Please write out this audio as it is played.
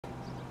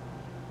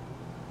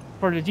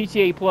for the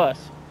GTA Plus.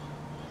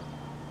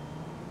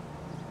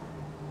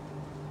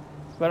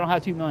 But I don't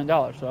have $2 million,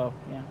 so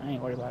yeah, I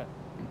ain't worried about it.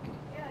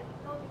 Yeah, you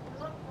told me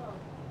to look for.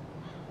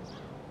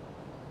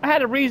 I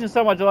had a reason to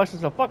sell my deluxe,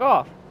 so fuck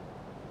off.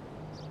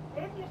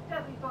 If you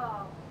still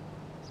evolve.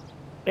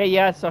 Hey,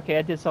 yeah, it's okay.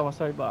 I did sell my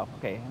story buff.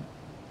 Okay.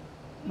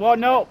 Well,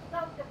 no.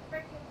 Some the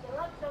freaking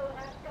Deluxo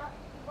has got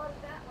money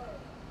that way.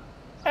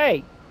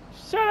 Hey,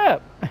 shut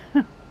up.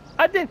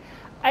 I did.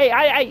 Hey,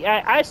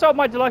 I sold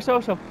my deluxe,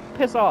 so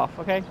piss off,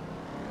 okay?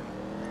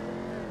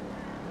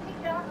 He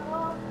got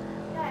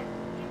that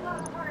he got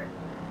a heart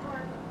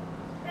for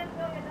 $10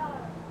 million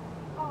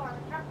car,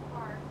 truck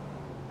car.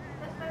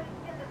 Just so he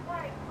can get the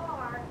right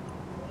car, and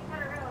he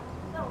got around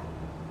sold.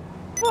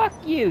 Fuck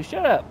you.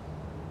 Shut up.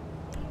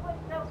 He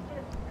wouldn't sell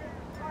his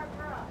car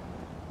for us.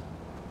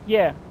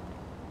 Yeah.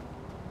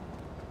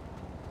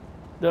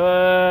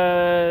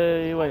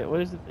 Wait,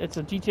 what is it? It's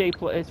a GTA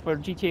Plus. It's for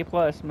GTA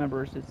Plus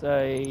members. It's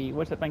a,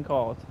 what's that thing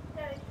called?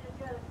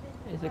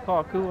 Is it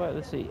called Kua?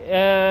 Let's see.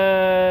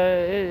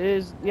 It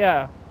is,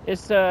 yeah.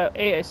 It's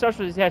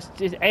social. It has,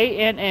 it's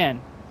ANN.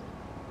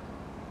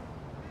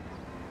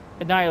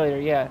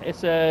 Annihilator. Yeah.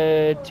 It's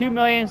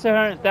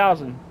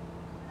 2,700,000.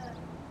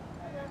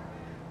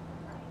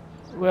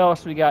 What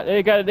else we got?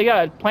 They got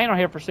a plane on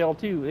here for sale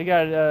too. They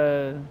got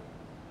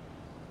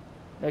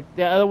like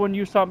the other one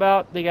you was talking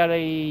about. They got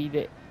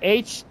the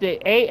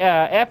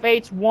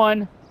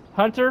FH1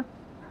 Hunter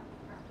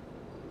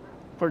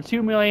for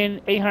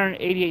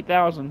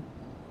 2,888,000.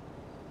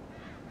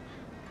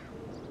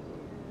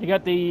 You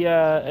got the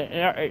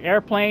an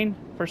airplane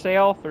for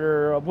sale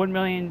for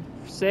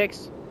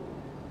 1,006,000.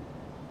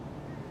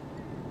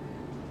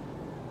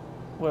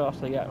 What else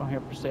they got on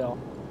here for sale?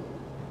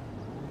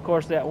 Of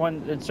course, that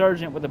one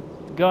insurgent with a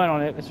gun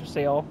on it is for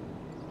sale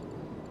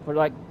for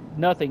like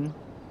nothing.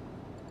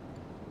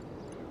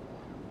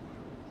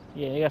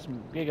 Yeah,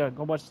 they got a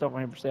whole bunch of stuff on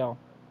here for sale.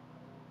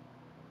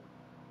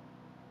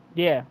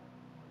 Yeah.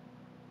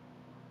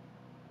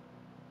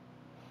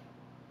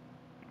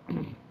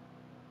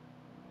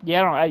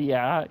 Yeah, I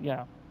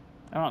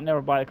don't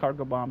never buy the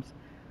cargo bombs.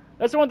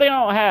 That's the one thing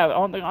I don't have. I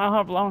don't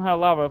have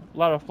a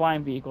lot of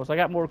flying vehicles. I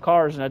got more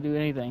cars than I do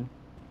anything.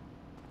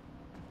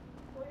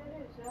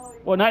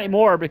 Well, not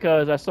anymore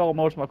because I sold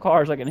most of my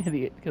cars like an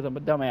idiot because I'm a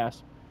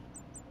dumbass.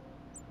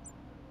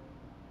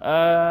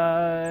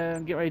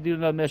 Get ready to do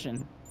another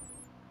mission.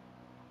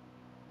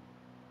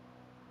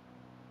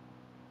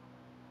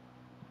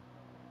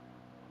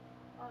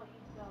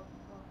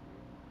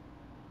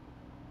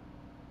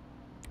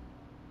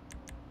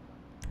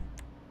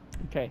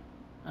 Okay.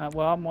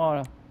 Well, I'm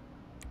gonna.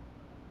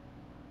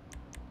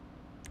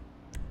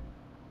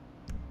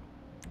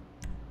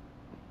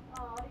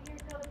 Oh, you're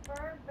gonna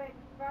burn, baby,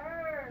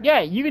 burn.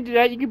 Yeah, you can do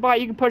that. You can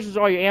purchase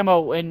all your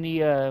ammo in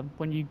the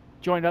when you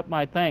join up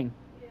my thing.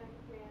 Yeah,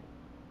 you can.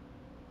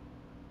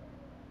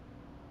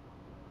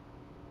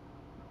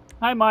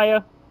 Hi,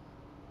 Maya.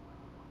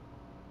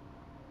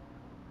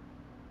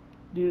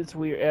 Dude, it's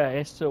weird. Yeah,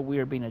 it's so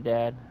weird being a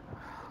dad.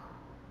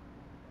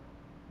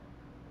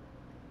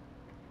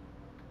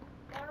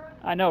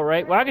 I know,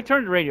 right? Well, I can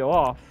turn the radio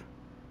off.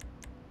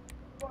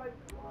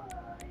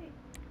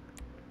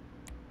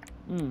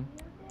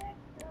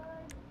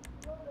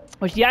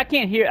 Well, see, I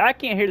can't hear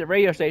the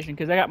radio station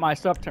because I got my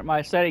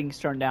settings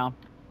turned down.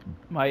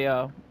 My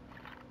yeah,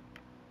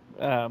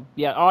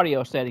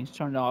 audio settings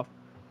turned off.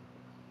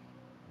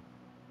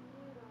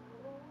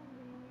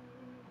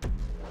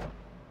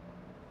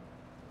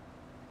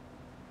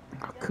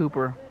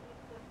 Cooper.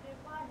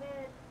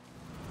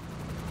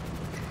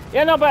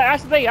 Yeah, no, but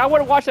that's the thing. I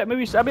want to watch that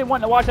movie. I've been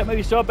wanting to watch that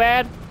movie so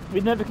bad.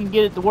 We never can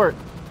get it to work.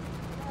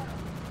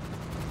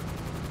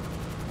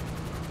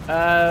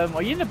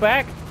 Are you in the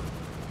back?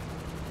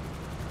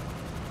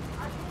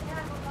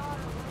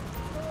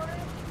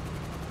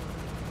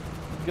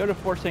 Go to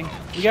Fort St.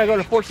 You gotta go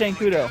to Fort St.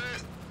 Cudo.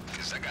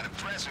 Because I got a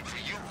present for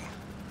you.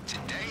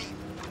 Today,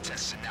 we're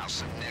testing out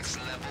some next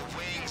level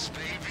wings,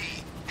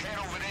 baby. Head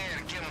over there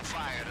and get them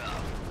fired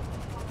up.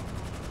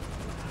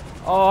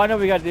 Oh, I know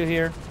what we gotta do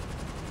here.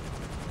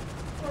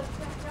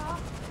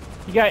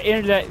 You gotta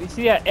enter that. You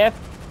see that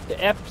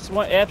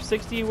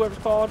F60, whatever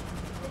it's called?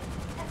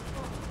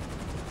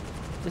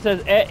 It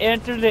says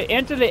enter the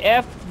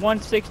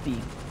F160.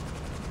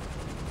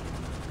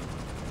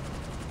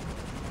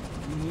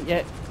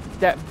 Yeah,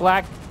 that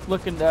black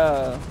looking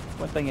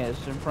what thing is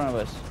in front of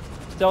us?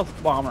 Stealth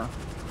bomber.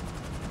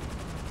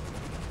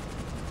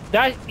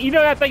 That, you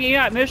know that thing, you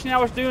know that mission I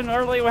was doing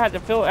earlier? I had to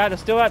steal that.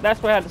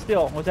 That's what I had to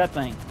steal. Was that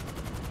thing?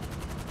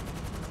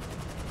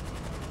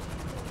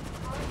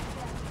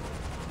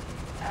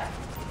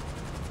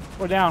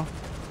 We're down.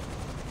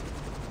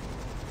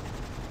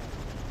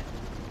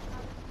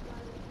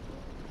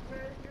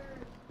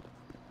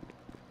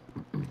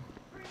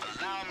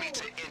 Allow me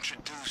to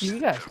introduce You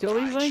guys steal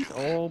these things?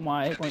 Oh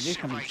my! This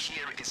ship right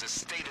here is a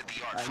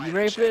state-of-the-art You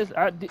ready for this?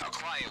 Our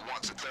client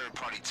wants a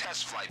third-party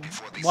test flight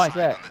before they Why is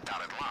sign that? on the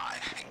dotted line.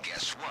 And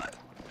guess what?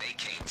 They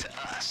came to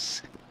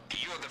us.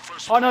 You're the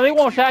first Oh no, they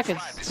won't pilot attack to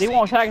us. fly this They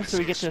won't thing attack in us until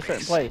we get to a certain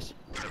space. place.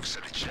 Perks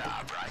of the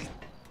job, right?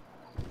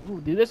 Ooh,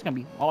 dude, this is gonna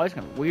be. Oh, it's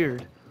gonna be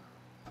weird.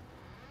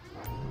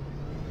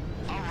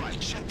 Alright,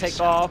 check Take this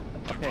off.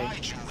 out. Okay.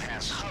 Ride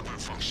has hover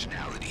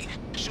functionality.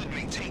 Should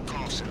make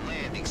takeoffs and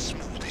landings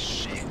smooth as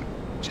shit.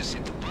 Just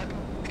hit the button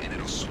and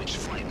it'll switch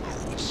flight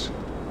modes.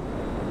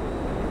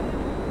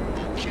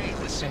 Okay,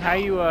 listen. How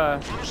you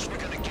First, we're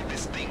gonna give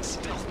this thing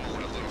stealth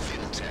mode a little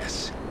field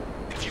test.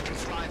 If you can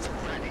fly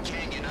through Ragged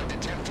Canyon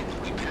undetected,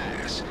 we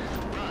pass.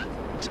 But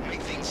to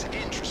make things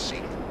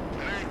interesting,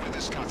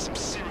 Merriweather's got some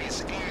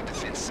serious air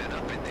defense set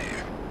up in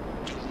there.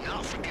 Do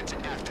not forget to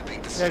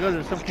activate the. Yeah, go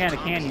to some kind of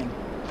canyon.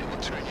 It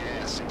will turn your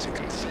ass into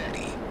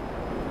confetti.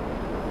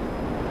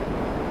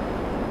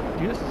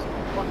 Dude, this is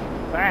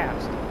fucking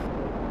fast.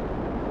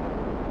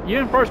 You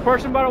in first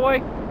person, by the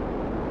way?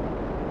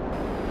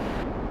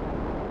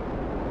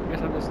 I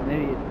guess I'm just an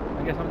idiot.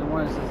 I guess I'm the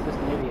one that's just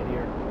an idiot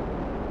here.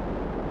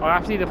 Oh,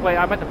 I see the place.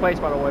 I'm at the place,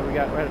 by the way. We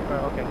got right.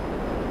 Okay.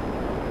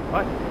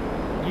 What?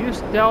 Use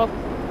stealth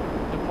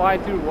to fly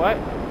through what?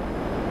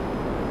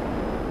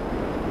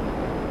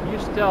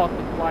 Use stealth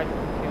to fly through.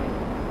 Okay.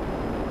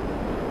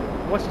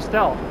 What's the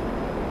stealth?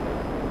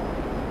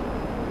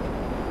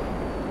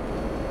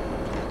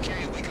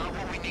 Okay, we got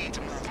what we need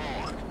to move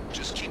on.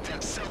 Just keep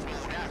that stealth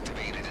mode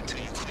activated until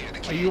you clear the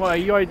Are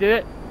canyon. you already did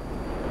it?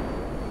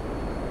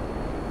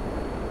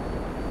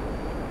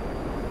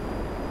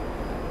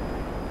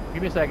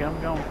 Give me a second.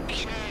 I'm going.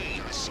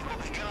 Okay, let's see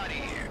what we got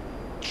here.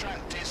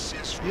 Track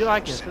distance. You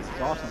like this? This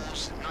is awesome.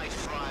 Night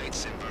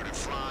flights, inverted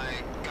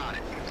flying. Got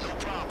it. No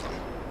problem.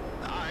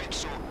 Alright,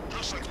 so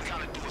looks like we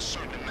gotta do a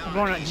certain amount. I'm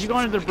going. Did you go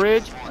under the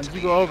bridge, or did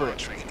you go over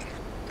it?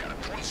 Got a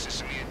point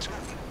system here too.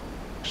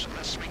 So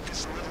let's make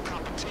this a little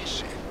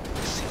competition.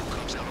 Let's see who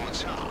comes out on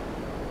top.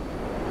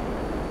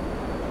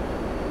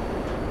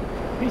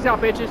 Peace out,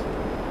 bitches.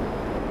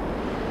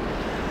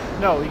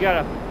 No, you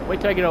gotta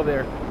wait till I get over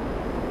there.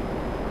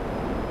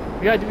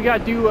 You gotta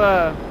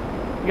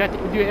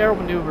do aero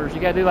maneuvers. You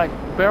gotta do like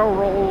barrel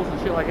rolls and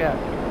shit like that.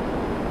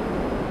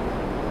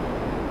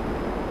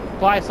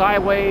 Fly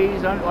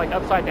sideways, like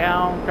upside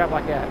down, crap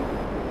like that.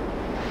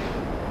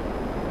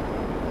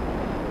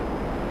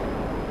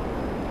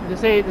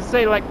 Does it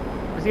say like,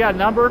 does he got a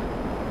number?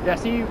 Yeah,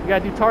 see, you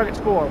gotta do target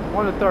score,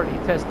 1 to 30.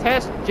 It says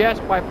test jets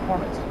by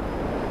performance.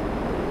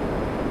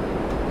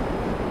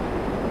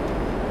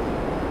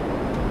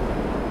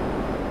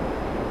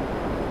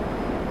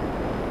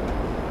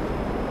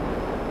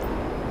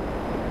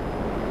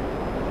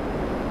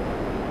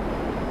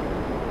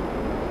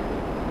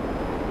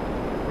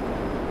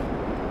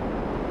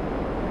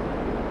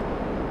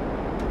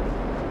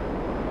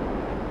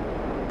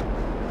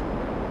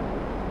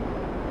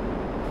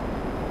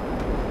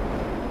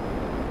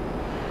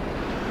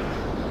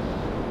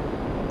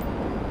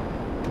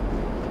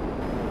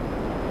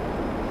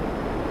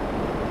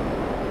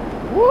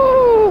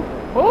 Woo!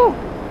 Oh!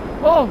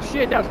 Oh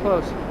shit, that was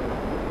close.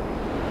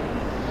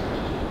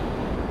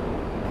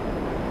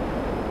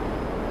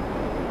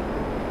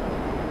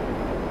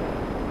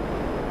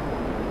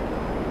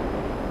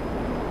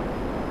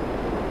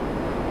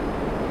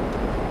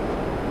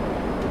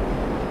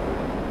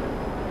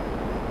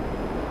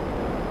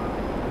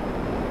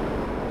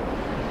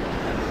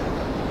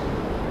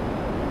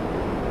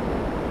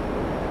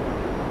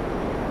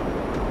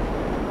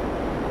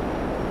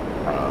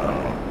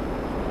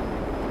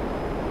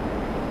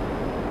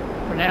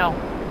 For now.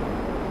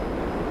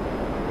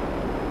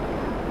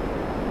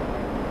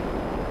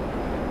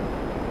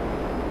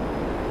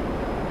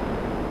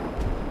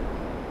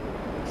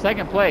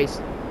 Second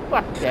place.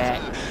 Fuck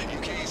that. You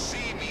can't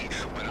see me,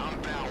 but I'm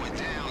bowing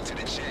down to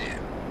the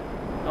champ.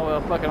 Oh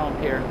well, fuck it, I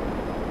don't care.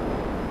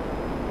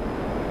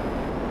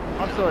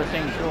 I'm still the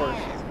same shores.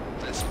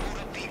 Let's boot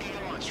up the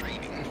ER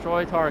training.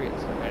 Destroy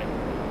targets. Okay.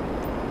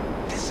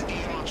 This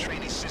ER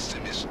training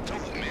system is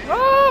dope, man.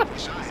 Ah!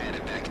 Wish I had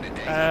it back in the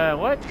day.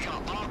 What? We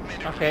got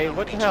augmented Okay,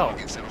 what the reality hell?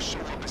 targets that'll show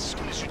up as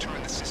soon as you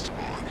turn the system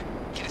on.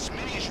 Get as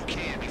many as you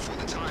can before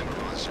the timer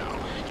runs out.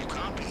 You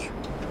copy?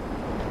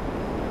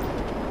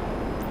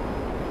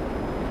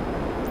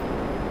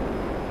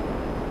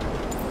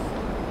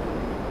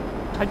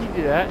 How'd you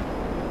do that?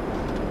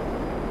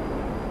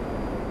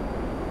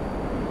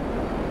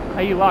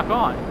 How you lock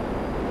on?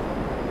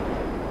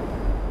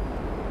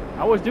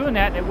 I was doing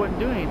that and it wouldn't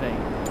do anything.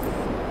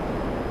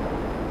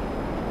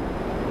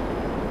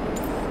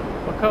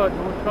 What color do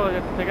you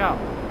have to take out?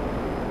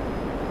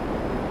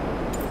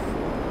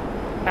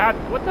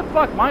 What the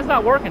fuck? Mine's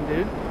not working,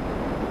 dude.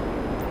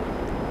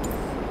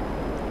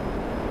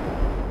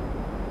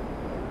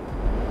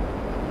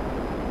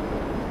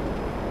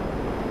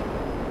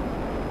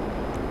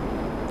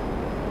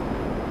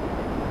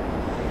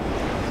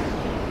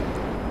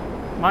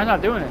 Mine's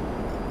not doing it.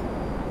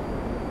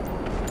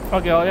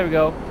 Okay, oh, there we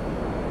go.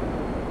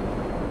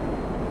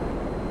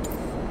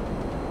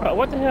 Alright,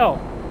 what the hell?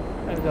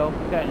 There we go.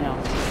 We got it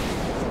now.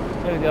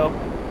 There we go.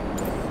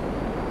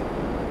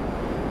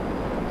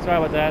 Sorry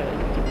about that.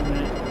 It took a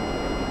minute.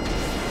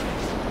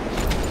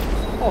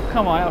 Oh,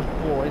 come on. That was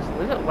cool.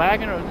 Is it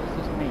lagging or is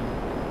this just me?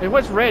 Hey,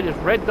 what's red? Is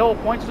red double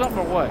points or something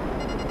or what?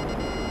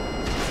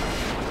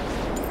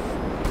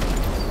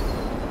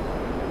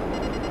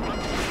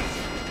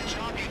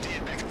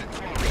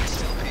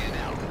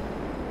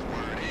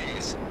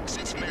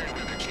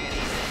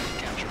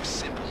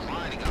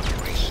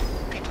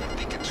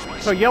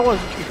 So yellow's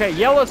okay.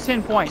 Yellow's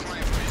 10 points.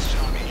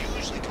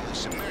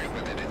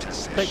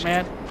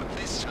 THICKMAN.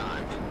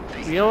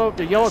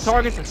 The yellow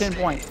targets are 10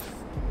 points.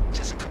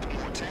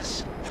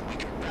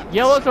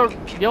 Yellow's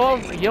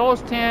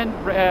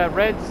 10,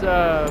 red's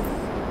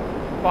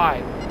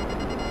 5.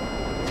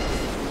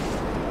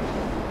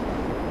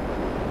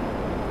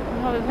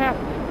 How this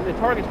happened? The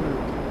targets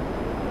moved.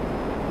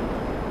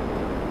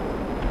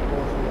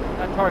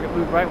 That target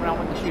moved right when I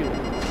went to shoot it.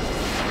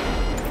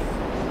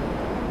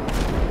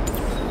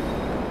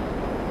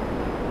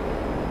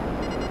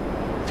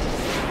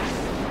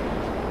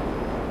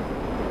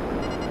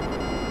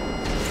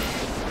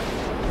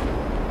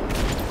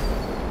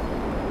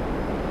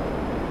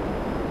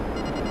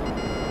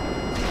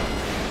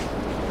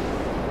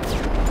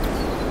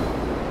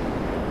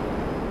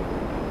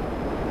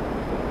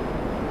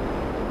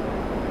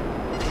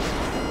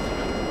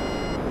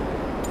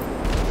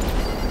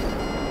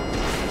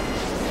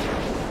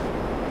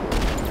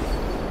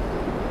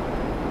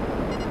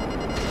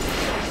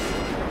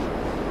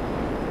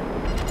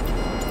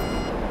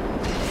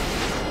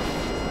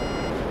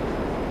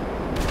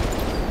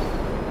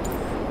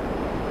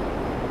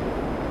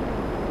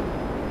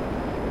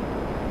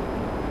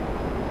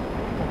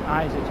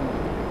 Eyes itching.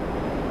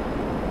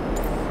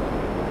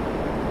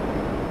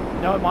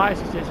 No, my eyes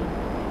is itching.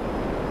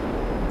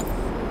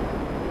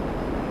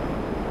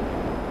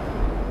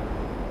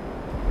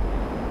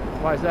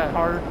 Why is that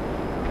harder?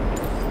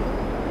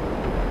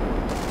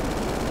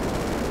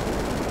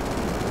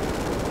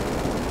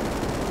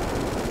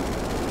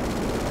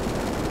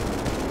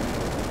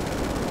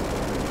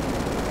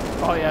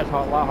 Oh yeah, it's a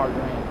lot harder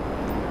than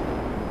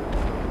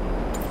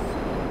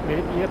me.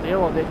 You hit the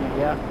yellow, didn't you?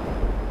 Yeah.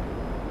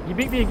 You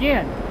beat me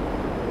again.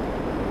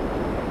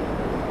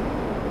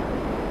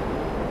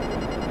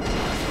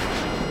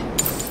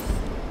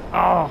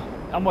 Oh,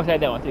 I almost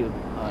had that one too.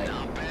 Right.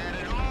 Not bad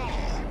at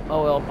all.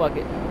 Oh well, fuck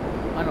it.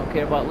 I don't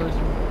care about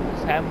losing.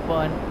 Just having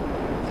fun.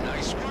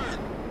 Nice work.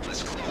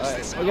 Let's close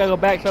this We gotta go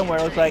back somewhere.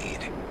 Looks like.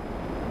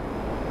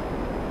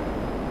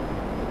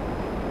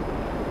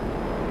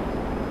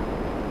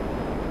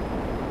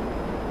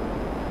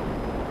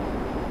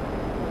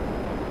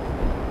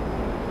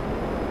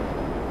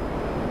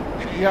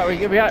 We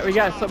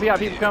got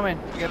people coming.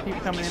 We got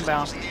people coming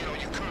inbound.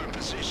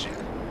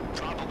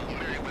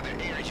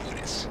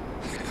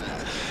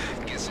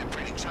 Guess they're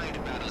pretty tight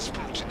about us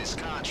poaching this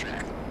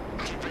contract.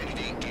 Get ready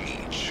to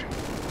engage.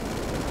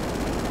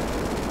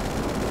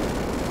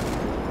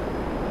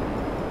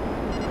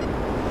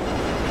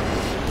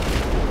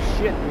 Oh,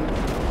 shit, dude.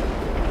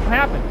 What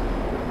happened?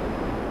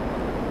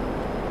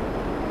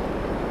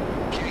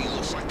 Okay,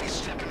 looks like they're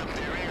stepping up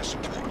their air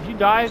support. Did you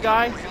die,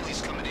 guy?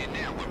 He's coming in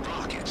now with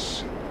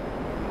rockets.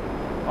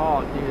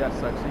 Oh, dude, that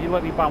sucks. So you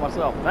let me by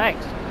myself.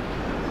 Thanks.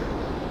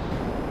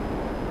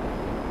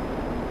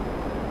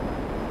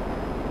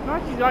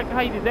 Not you like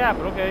how you did that,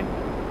 but okay.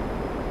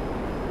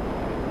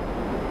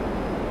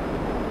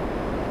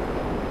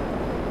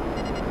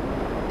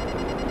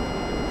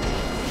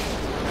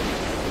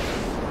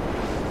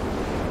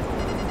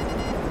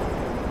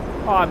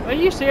 Oh, are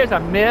you serious? I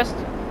missed.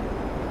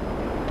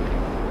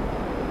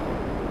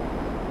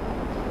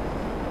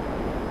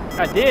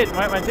 I did.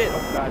 I did.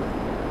 Oh god.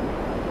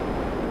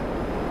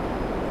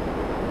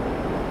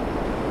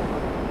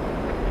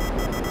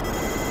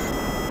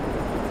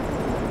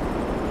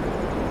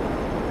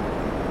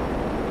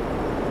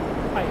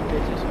 Hi, you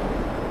bitches.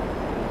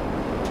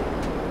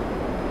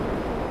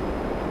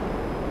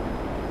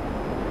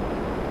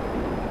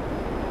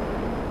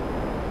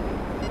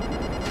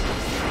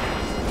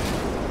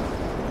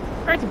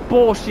 That's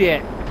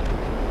bullshit.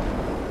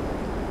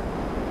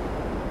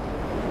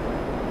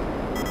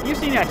 You've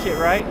seen that shit,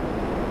 right?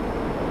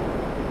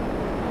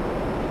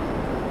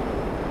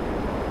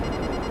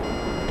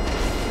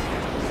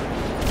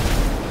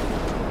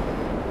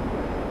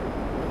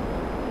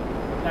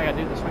 Now I gotta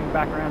do the swing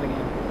back around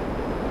again.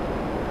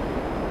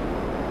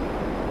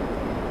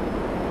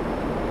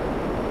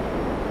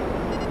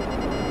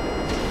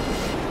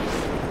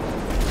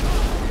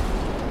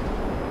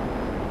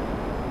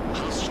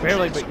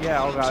 Barely, but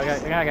yeah, oh god,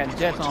 I got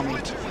jets on me.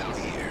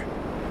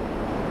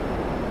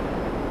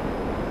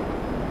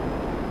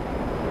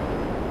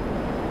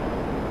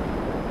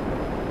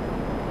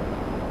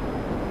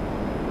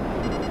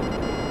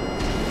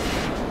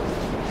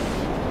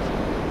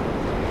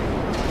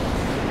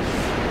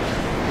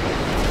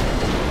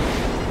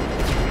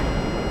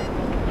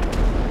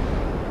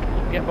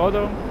 Get both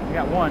of them? I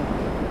got one.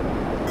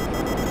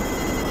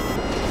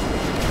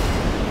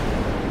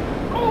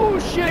 Oh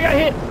shit, I got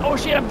hit! Oh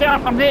shit, I'm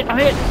down! I'm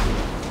hit!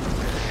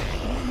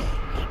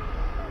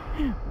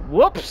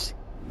 Whoops!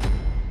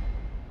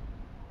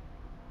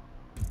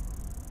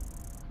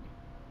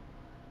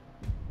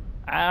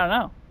 I don't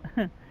know.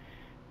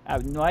 I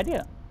have no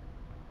idea.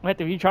 We'll have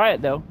to retry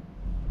it though.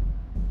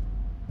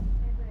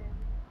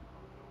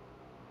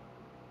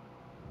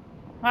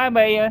 Hi,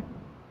 Maya.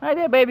 Hi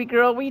there, baby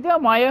girl. What you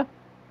doing, Maya?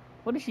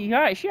 What is she?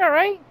 Alright, she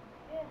alright?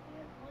 Yeah,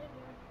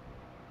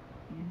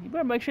 she is. You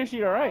better make sure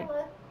she's alright.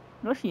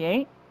 No, she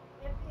ain't.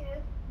 Yes, she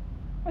is.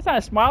 That's not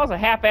a smile. It's a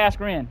half-ass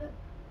grin.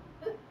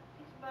 He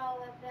smiled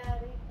like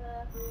that.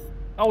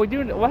 Oh, we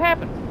doing? What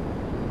happened?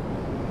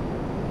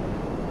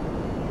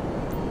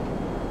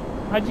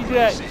 How'd you do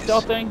that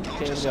stealth thing?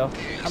 Okay, here we go.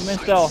 I'm in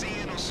stealth.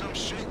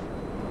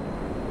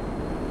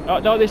 Oh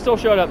no, they still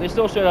showed up. They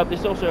still showed up. They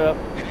still showed up.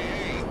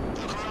 Hey,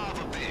 look alive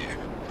up there.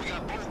 We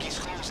got bogeys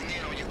closing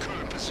in on your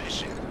current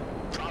position.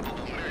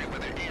 Probable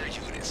Merryweather air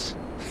units.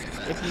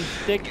 If you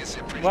stick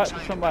what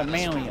somebody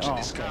manually. Oh,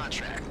 okay.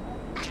 Contract.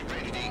 Get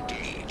ready to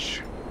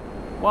engage.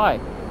 Why?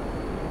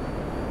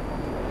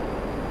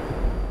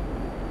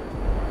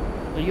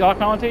 Are you all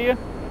calling to you?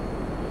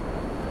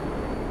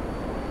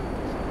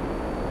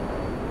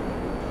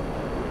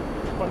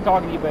 I wasn't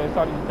talking to you, but I was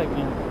talking to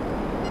THICKMAN.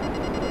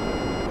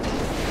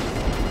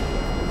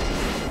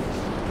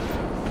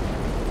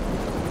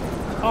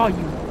 Oh,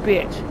 you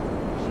bitch.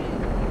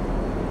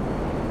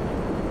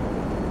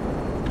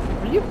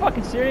 Are you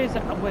fucking serious?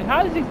 Wait,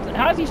 how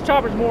is these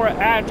choppers more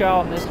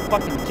agile than this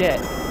fucking jet?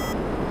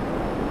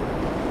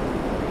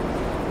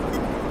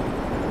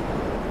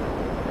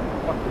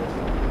 Fuck this.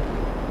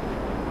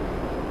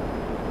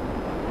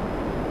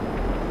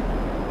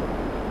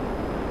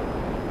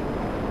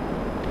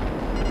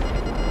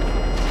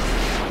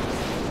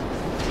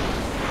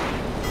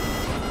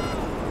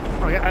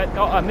 Oh, yeah,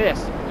 I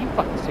missed. You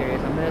fucking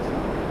serious? I missed.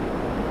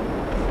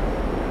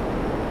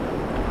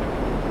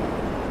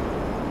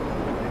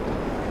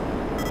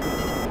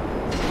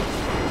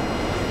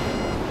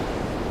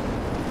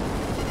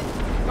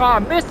 Oh, I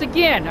missed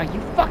again! Are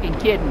you fucking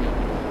kidding me?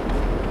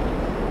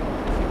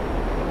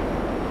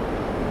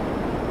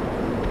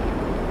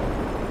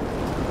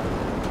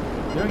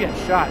 You're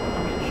getting shot.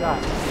 I'm getting shot.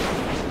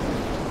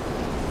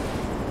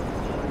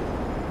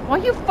 Why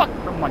you fuck?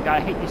 Oh my god, I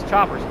hate these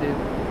choppers, dude.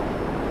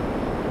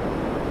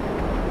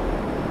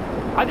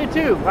 I did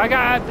too. I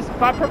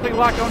perfectly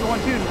locked onto one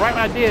too, and right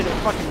when I did, it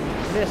fucking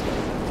missed.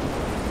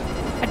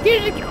 I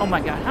did it again. Oh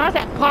my god, how is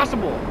that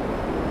possible?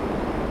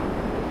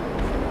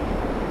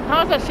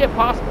 How is that shit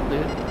possible,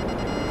 dude?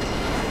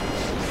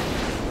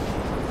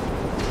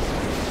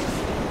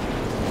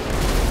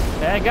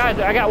 Yeah, guys,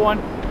 I got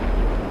one.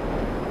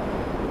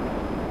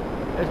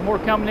 There's more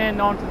coming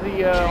in onto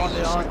the on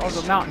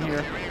the mountain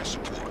here.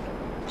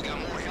 We got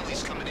more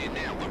helis coming in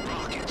now with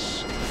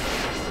rockets.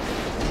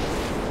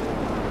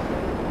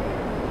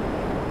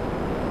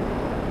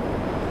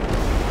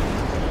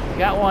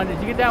 Got one. Did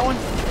you get that one?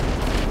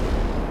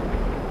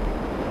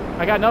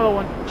 I got another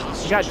one.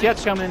 You got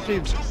jets coming in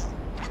too.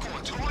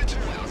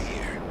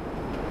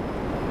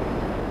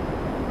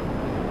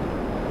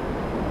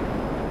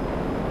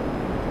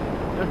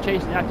 They're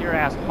chasing after your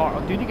ass hard.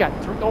 Oh, dude, you got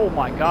three. Oh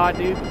my god,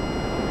 dude.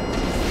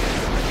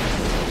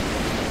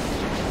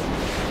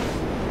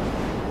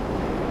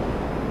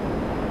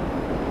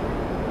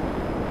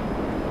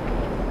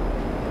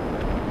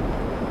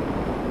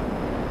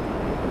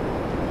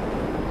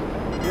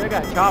 Dude, I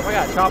got a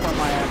chopper on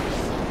my ass.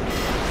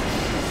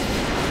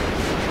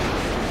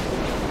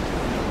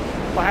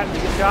 What happened?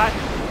 You get shot?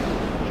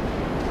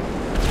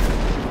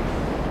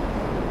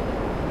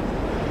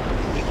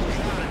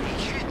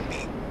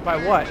 By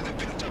what?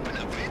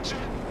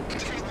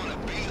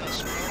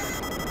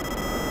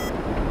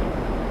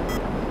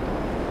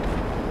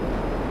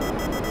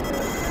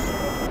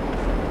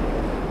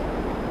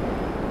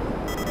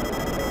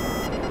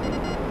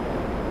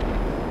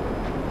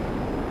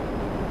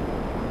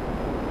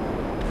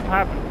 What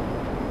happened?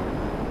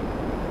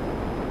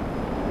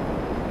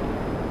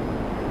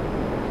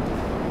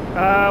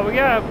 We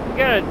got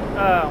a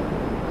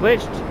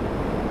glitched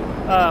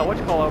what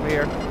you call over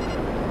here.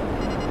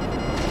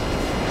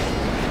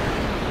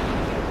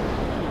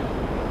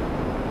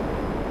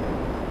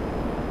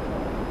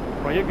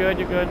 Oh, you're good,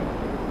 you're good.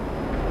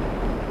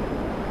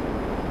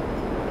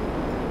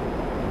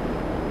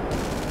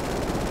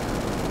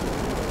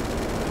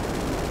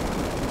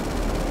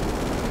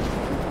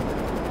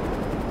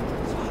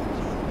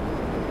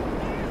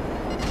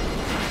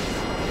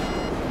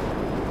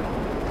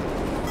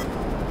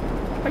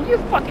 Are you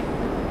fucking...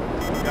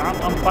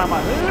 I'm finding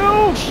my...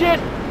 Oh, shit!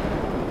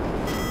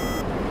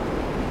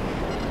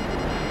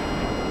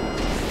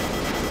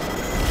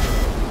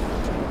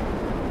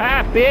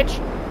 Ah, bitch!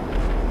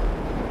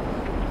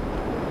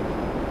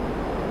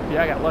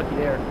 Yeah, I got lucky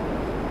there.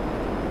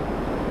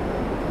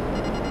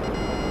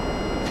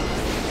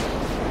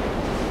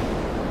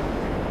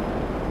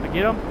 I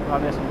get him? Oh, I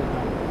missed him this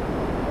time.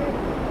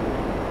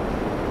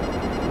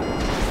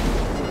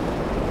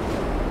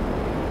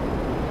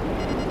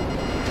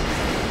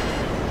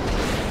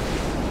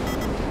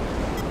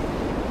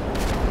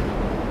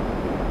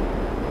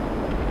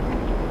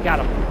 Got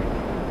him.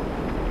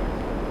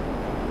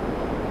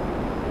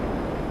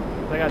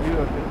 What I gotta do?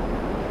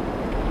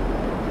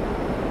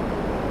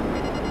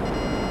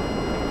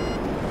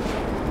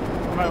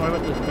 I'm not worried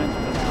about this bench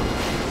for now.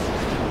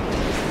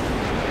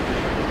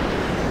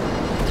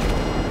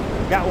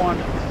 Got one.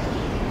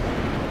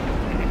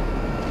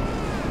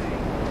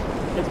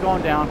 It's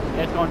going down.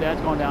 Yeah, it's going down.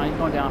 It's going down. He's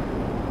going down.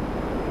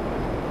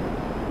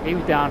 He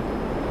was down.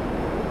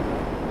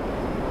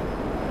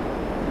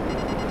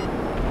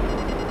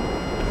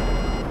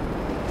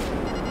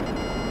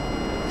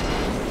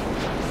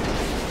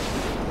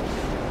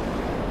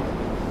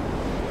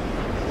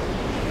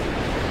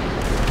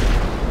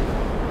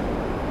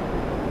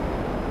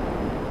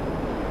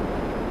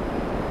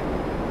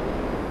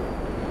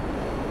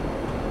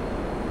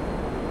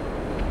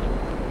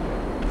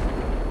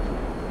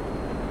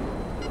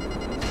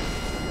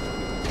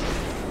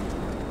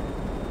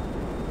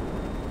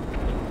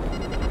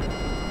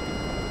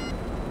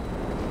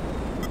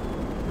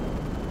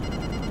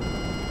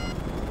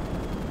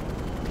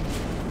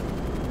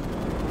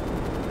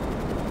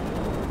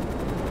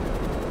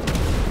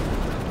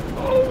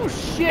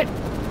 shit!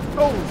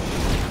 Oh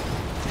shit!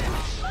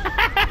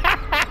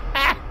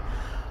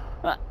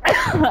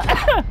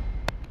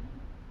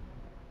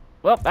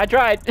 Well, I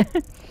tried.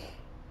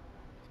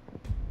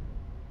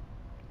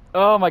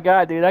 Oh my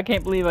god, dude, I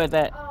can't believe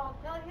that. Oh,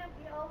 tell him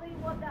the only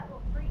one that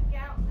will freak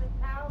out in this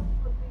house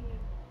would be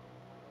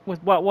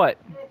With what?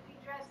 if he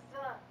dresses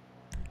up.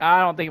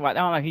 I don't think about.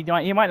 I don't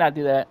know. He might not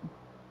do that.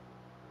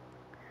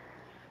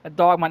 A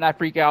dog might not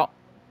freak out.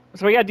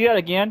 So we gotta do that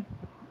again.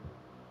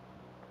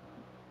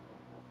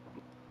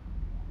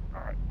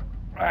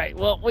 All right.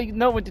 Well, we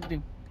know what to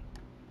do.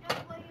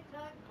 Just what you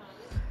talking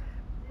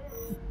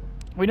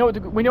about. We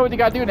know what we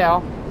gotta do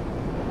now.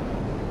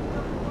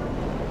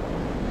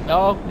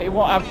 No, he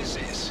won't.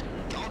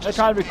 They're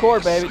trying to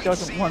record, baby. It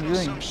doesn't want to do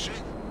anything.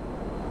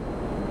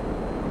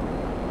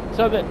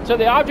 So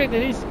the object of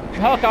these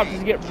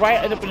helicopters get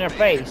right up in their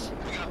face,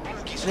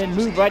 and then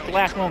move right at the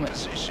last moment.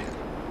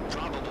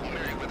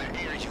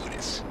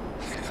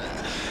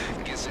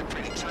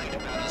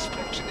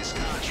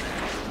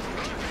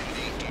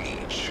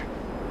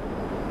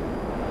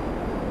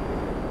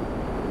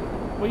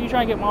 What are you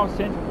trying to get Mom's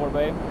attention for,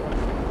 babe?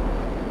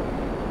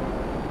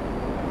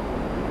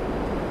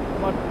 I'm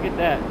about to forget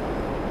that.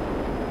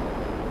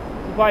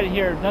 She's probably didn't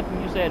hear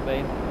nothing you said,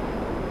 babe.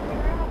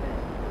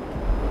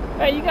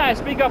 Hey, you guys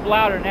speak up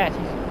louder than that.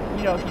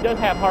 She does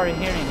have hard of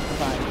hearing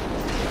sometimes.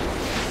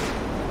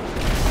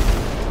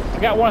 I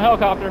got one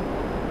helicopter.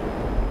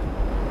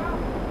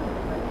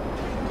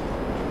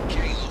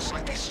 Okay, looks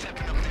like they're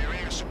stepping up their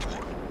air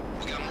support.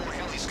 We got more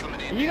helis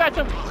coming in. You got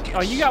some?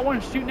 Oh, you got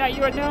one shooting at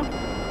you right now?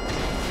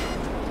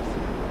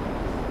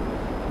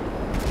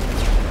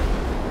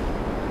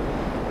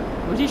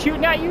 Was he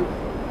shooting at you?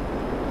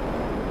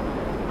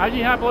 How did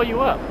he not blow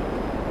you up?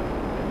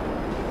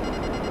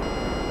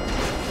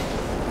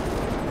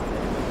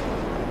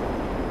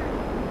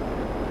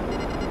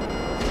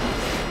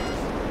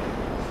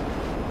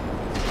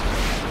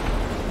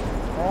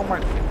 Oh my!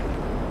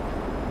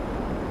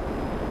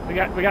 We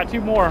got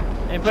two more,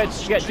 and we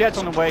got jets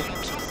on the way.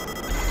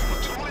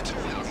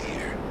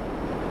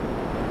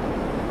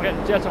 We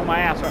got jets on my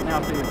ass right now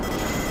too.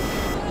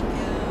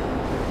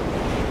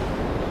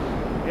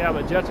 Yeah,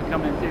 but jets are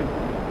coming in too.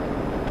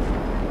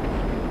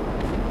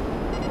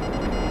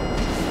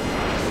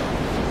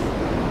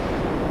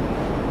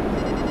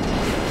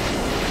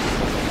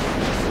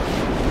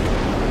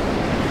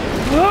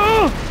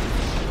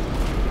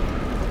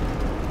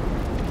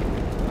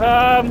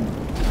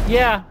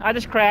 Yeah, I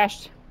just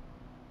crashed.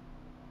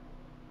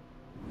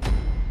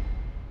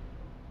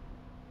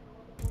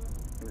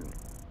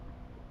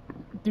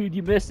 Dude,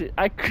 you missed it.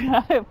 I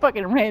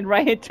fucking ran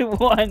right into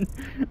one.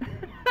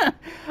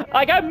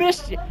 Like I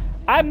missed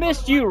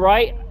you,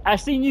 right? I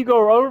seen you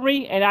go over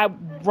me, and I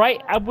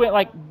went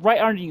like right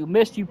under you,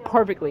 missed you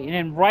perfectly, and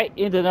then right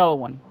into another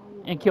one,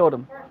 and killed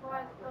him.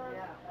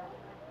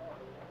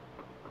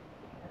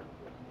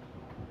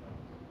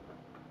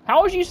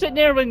 How was you sitting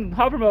there in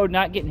hover mode,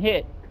 not getting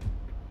hit?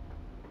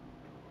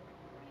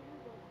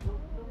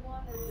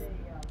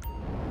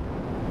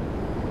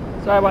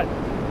 Sorry about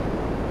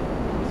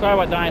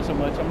dying so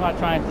much. I'm not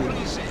trying to. What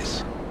is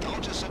this?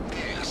 Don't just up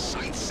there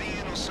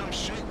sightseeing or some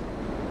shit.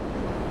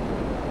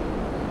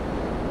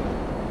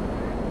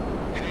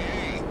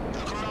 Hey,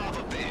 look off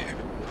up there.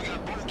 We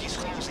got bogies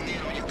closing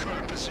in on your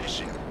current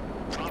position.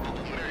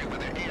 Probable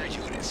Merryweather air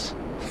units.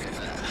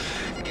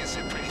 Guess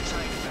they're pretty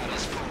tight about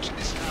us approaching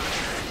this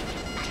contract.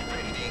 Get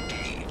ready to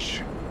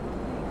engage.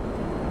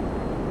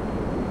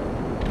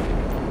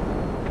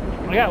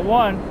 I got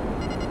one.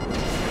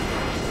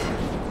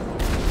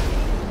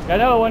 Got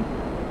another one.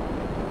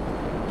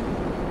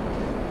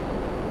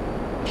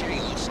 Okay,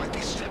 looks like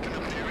they're stepping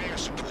up their air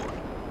support.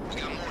 We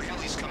got more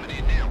helis coming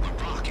in now with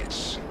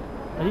rockets.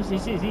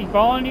 Is he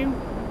following you?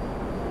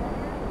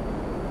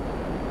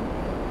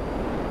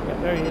 Yeah,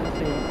 there he is. I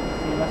see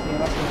him. I see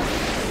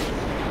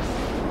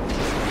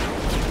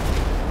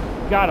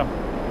him. Got him.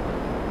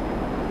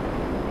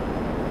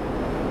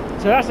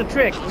 So that's the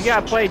trick. We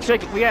gotta play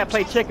chicken. We gotta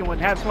play chicken with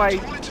have somebody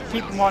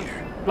keep them on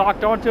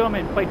locked onto them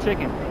and play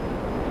chicken.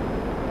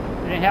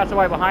 And then have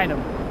somebody behind them.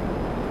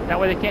 That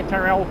way they can't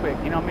turn around real quick,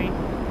 you know what I mean?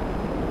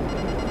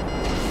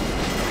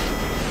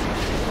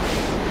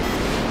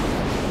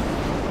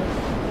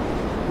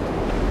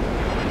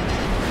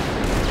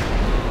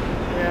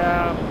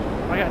 Yeah,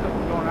 I got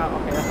something going out.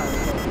 Okay, that's not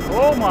it.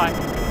 Oh my!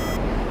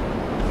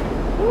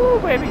 Woo,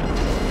 baby!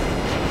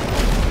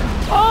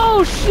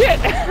 Oh shit!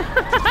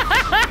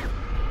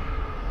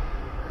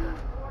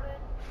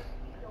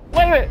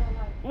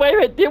 Wait a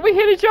minute, did we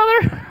hit each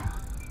other?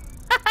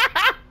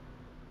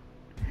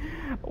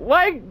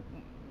 Why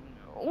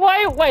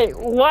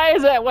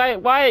is that?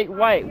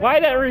 Why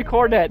did I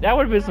record that? That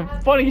would have been some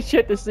funny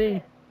shit to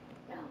see.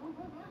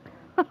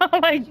 Oh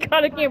my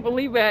god, I can't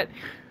believe that.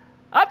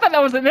 I thought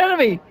that was an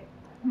enemy.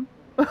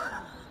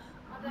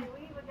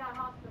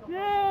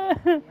 Yeah.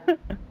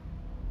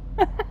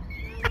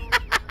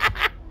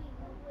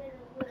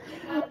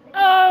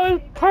 Oh, it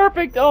was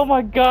perfect. Oh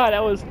my god,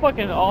 that was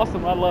fucking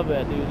awesome. I love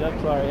that, dude.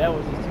 I'm sorry, that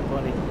was just too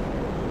funny.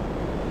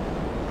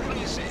 What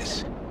is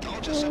this?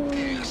 Don't just up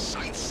there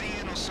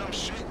sightseeing or some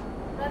shit?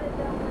 Let it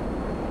down.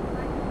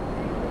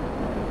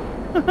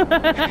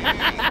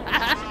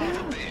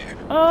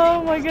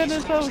 Oh my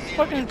goodness, that was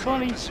fucking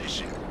funny.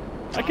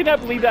 I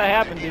cannot believe that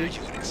happened, dude.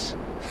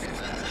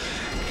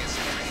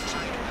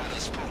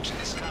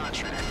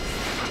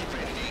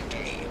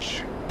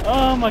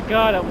 Oh my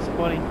god, that was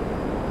funny.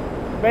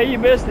 Man, you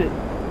missed it.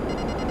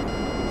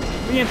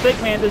 Me and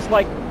THICKMAN just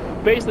like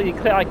basically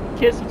like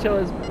kiss each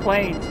other's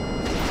planes.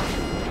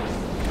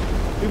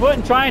 We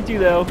wasn't trying to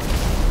though.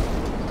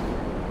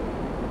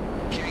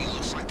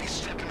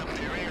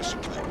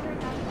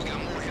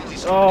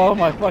 Oh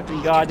my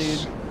fucking god, dude.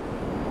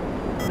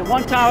 The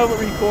one time I was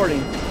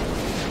recording.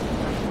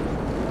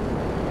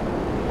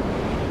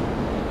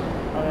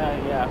 Oh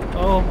yeah.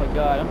 Oh my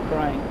god, I'm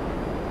crying.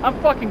 I'm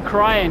fucking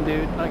crying,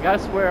 dude. Like, I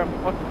swear I'm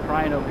fucking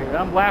crying over here.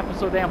 I'm laughing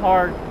so damn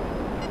hard.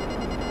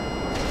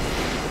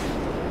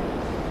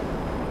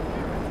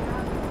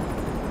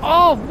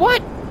 Oh,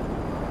 what?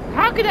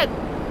 How could that...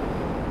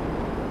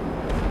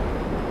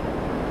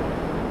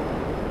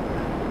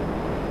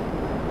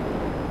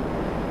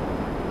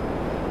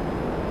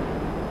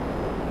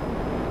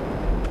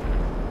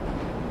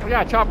 I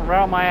got a chopper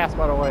right on my ass,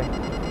 by the way.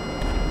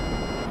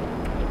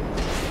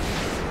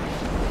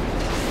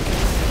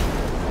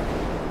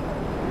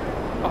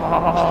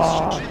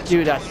 Oh,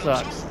 dude, that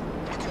sucks.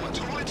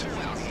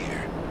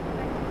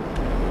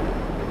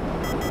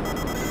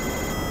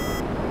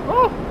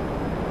 Oh!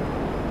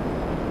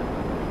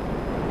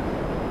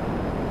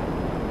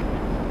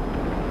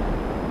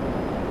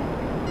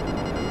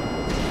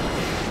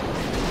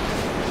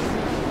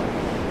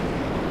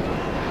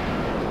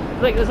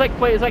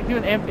 It's like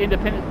doing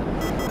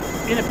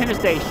Independence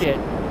Day shit.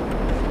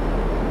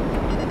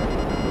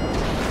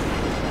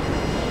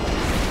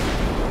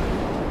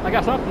 I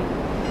got something.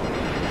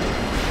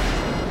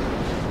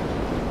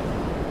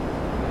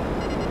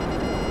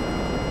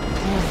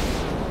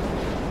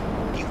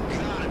 You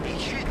gotta be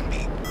kidding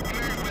me.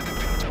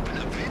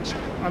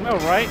 I know,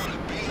 right?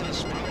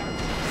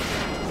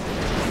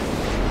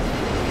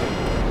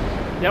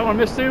 That one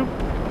missed too?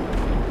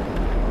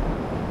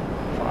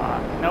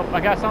 Nope, I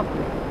got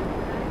something.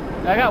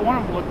 I got one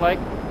of them look like.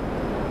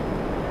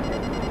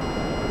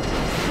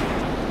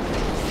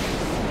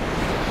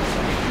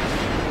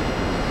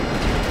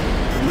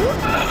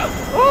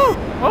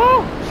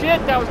 Oh,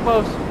 shit, that was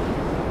close.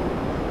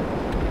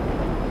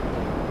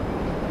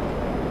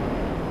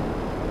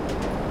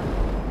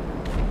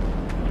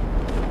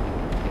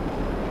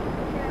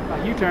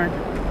 U-turn.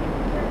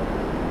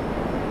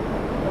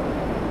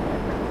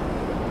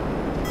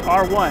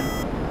 R1.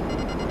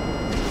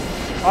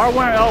 R1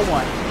 or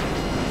L1?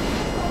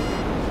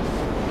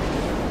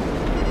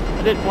 I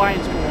did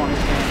flying school on this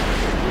thing.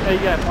 You know you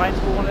got flying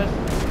school on this?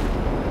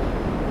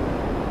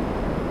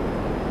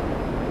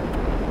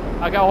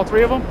 I got all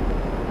three of them?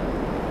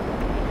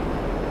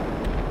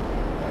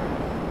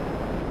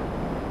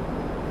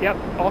 Yep,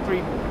 all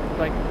three.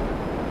 Like,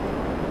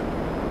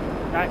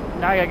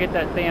 now I gotta get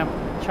that damn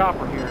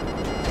chopper here.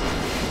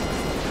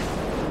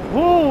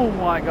 Oh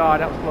my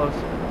god, that was close.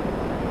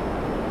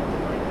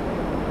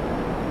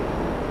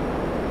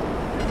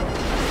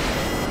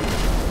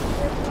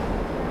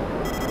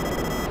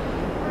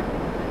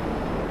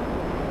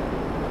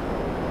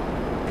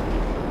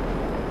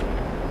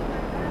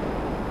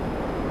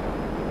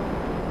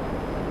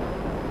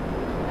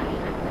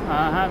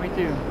 Uh-huh, me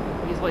too.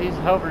 He's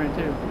hovering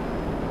too.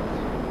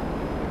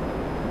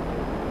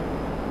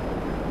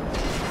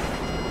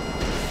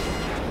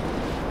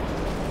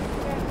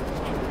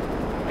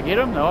 I get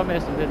him? No, I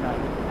missed him, didn't I?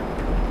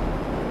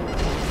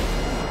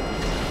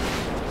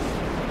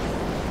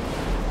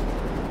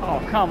 Oh,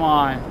 come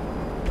on.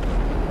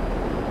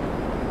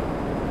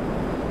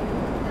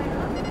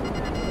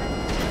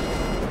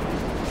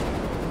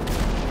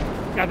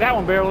 Got that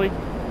one barely.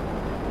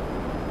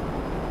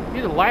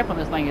 Dude, the life on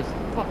this thing is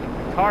fucking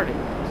retarded.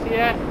 You see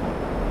that?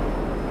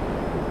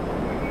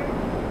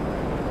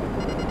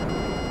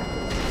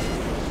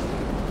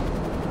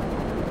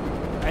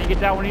 I didn't get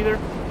that one either.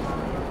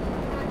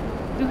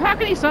 Dude, how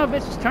can these son of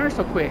bitches turn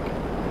so quick?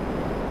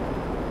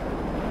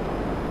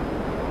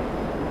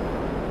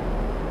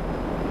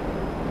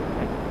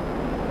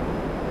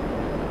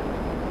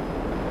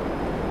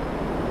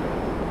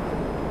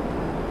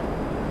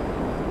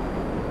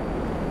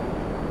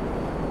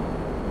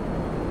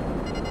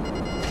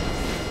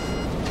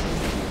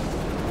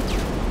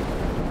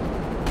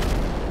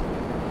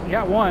 You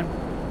got one.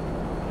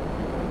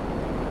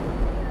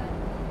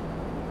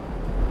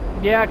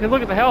 Yeah, cause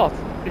look at the health.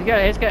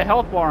 It's got a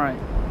health bar on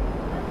it.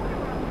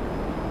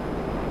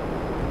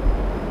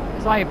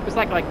 It's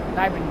like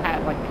not even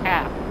half, like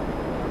half.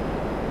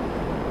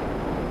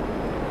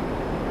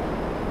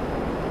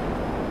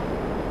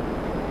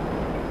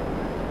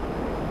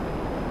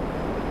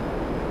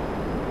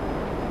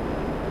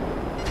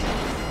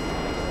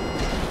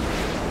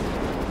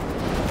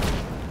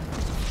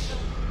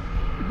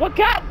 What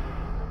cat?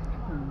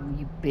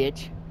 You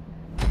bitch.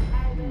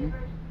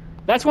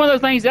 That's one of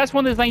those things. That's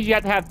one of the things you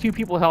have to have two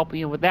people help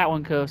you with that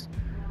one, cause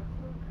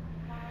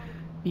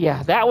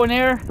Yeah, that one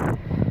there.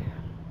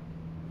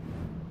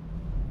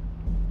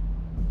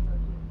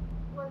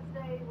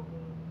 Wednesday will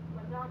be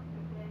my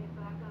doctor's day,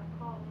 but I got a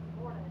call in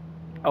the morning.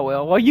 Oh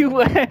well,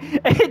 you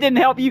it didn't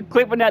help you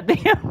clipping that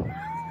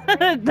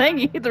damn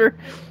thing either.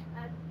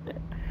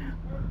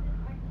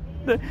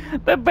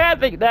 The bad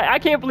thing that I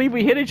can't believe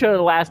we hit each other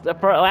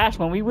for the last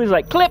one. We was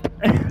like clip.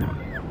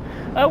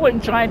 I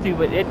wasn't trying to,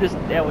 but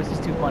that was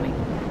just too funny.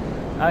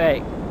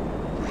 Okay,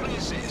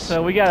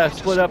 so we gotta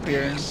split up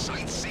here.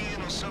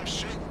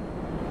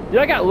 Dude,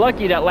 I got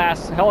lucky that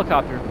last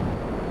helicopter.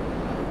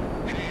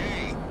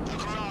 Hey,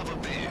 look around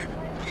up there.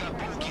 We got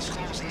bogies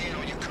closing in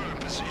on your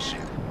current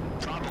position.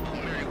 Probable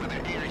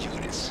Merryweather air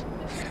units.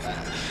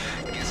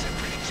 Guess they're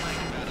pretty tight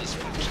about us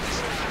poaching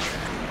this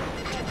contract.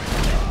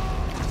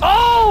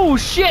 Oh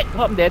shit!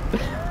 Oh, I'm dead.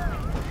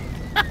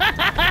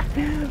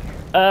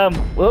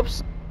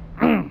 Whoops.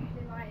 My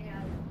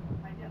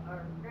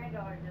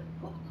granddaughter just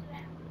pulled it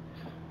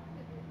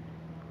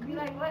out. Be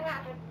like, what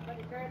happened? Like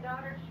your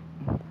granddaughter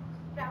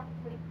stopped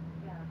sleep.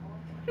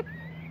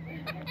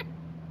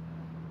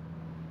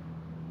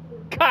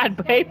 God,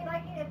 babe.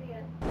 Like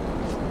Indian.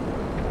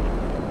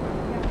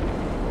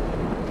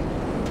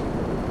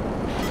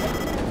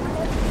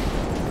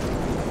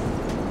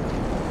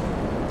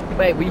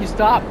 Babe, will you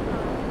stop?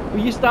 Will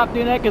you stop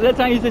doing that? Because that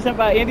time you said something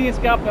about Indian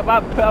scalp,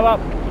 about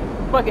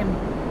fucking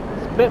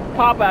spit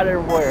pop out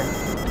everywhere.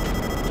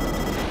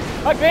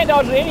 My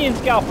granddaughter's an Indian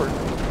scalper.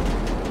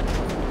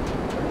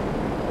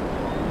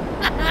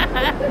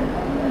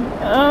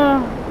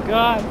 Oh,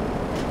 God.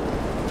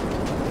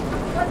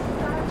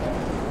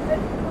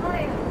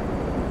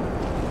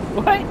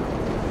 What?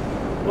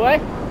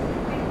 What?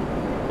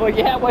 Well,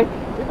 yeah, wait.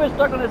 We've been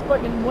stuck on this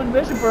fucking one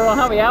mission for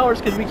how many hours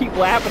because we keep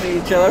laughing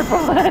at each other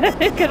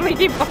because we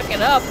keep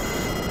fucking up.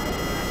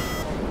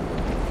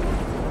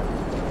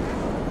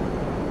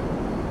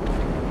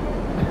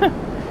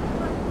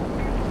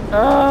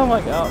 Oh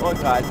my God! Oh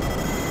God!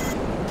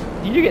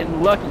 You're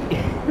getting lucky.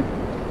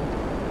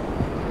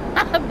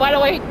 By the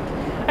way,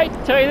 I hate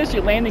to tell you this,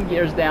 your landing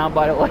gear's down.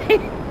 By the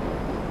way.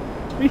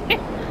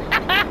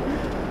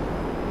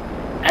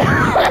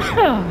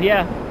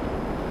 Yeah,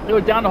 it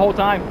was down the whole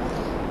time.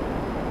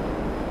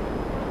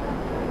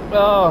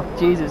 Oh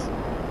Jesus!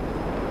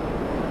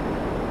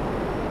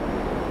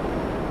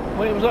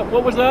 What was up?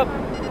 What was up?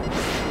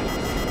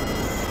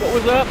 What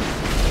was up?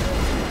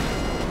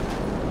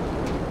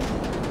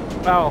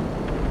 Oh.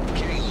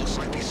 Okay, looks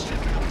like they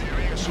stepped out their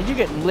air. Dude, you're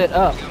getting lit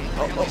up.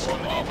 Oh, oh,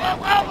 oh,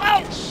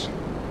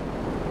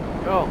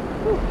 oh,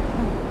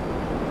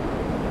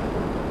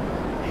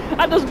 oh.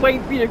 I'm just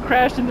waiting for you to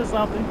crash into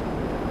something.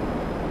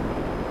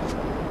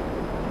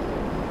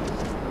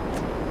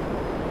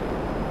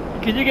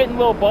 Because you're getting a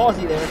little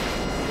ballsy there.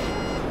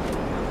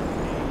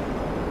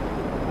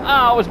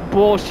 Oh, it was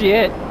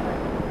bullshit.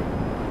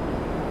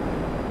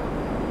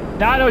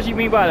 Now I know what you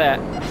mean by that.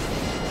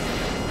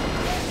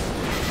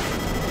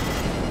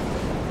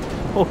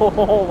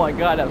 Oh my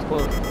God, that was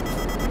close.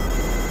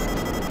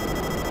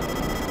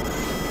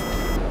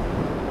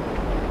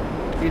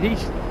 Dude,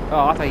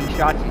 oh, I thought he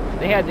shot you.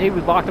 He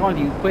was locked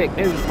onto you quick.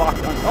 He was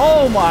locked on.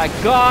 Oh my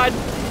God.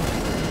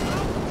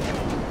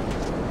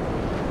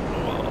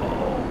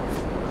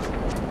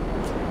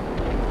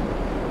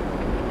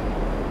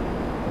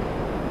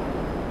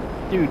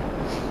 Dude.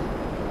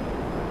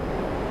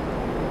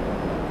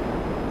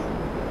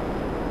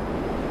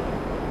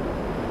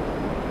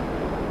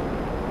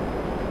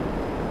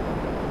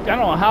 I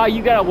don't know how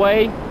you got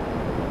away.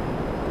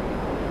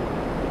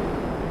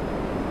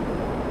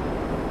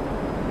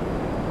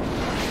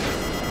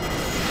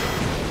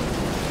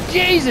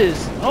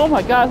 Jesus! Oh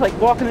my God, it's like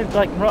walking in,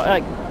 like,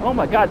 oh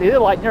my God, they're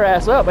lighting your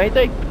ass up, ain't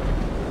they?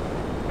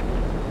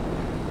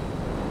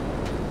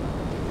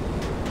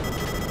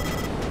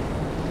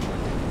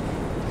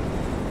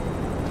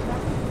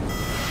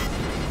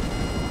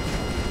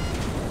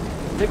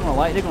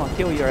 They're gonna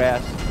kill your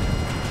ass.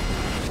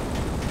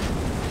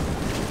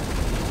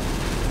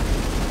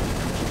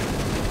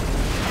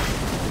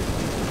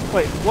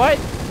 Wait, what?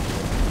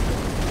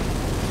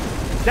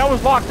 That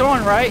was locked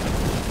on, right?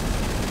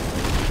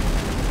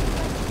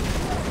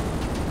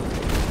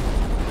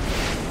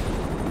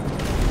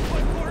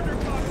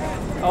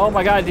 Oh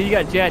my God, dude, you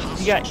got jets.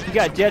 You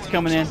got jets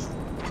coming in.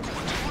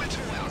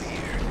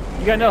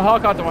 You got another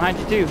helicopter behind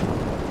you too.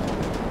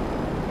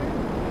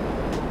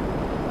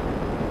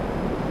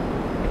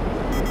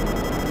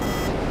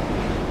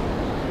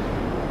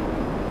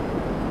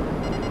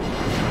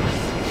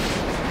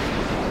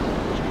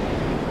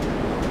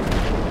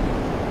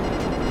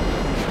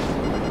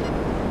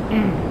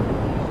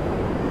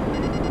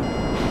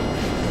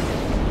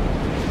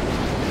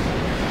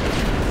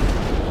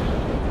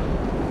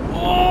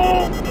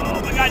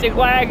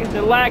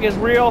 The lag is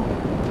real.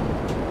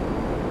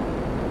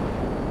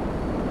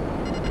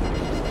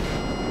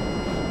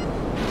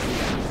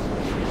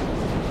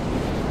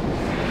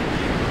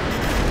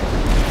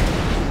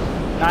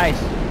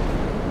 Nice.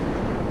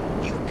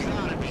 You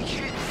gotta be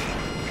kidding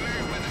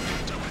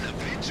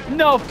me.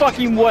 No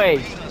fucking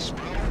way.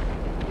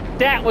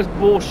 That was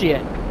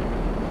bullshit.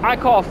 I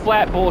call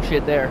flat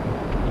bullshit there.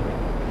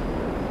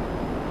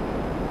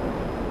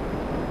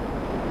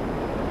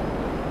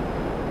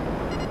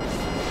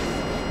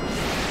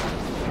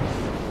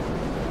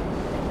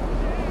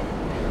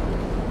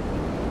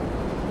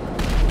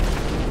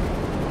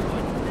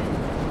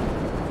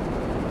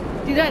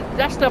 Dude,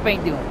 that stuff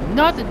ain't doing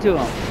nothing to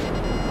him.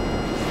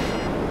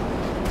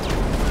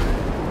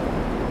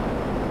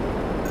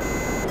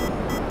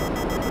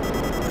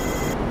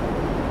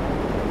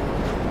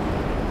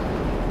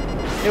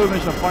 It would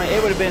have been so funny.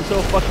 It would have been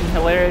so fucking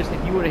hilarious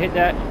if you would have hit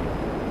that.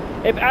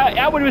 If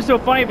I would have been so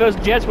funny if those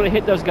jets would have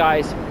hit those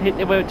guys.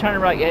 It would have turned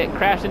around, it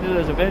crashed into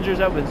those Avengers.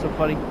 That would have been so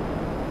funny.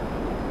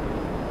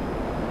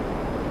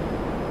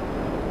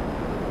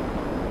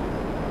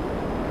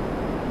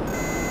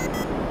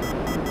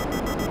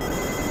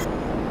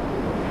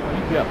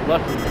 You got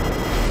lucky.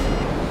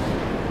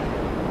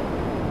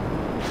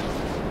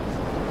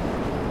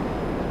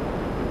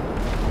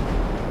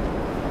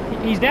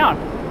 He's down.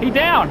 He's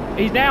down.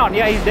 He's down.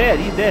 Yeah, he's dead.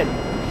 He's dead.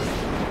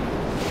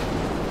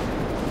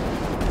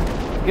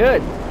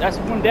 Good. That's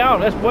one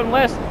down. That's one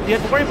less you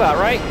have to worry about,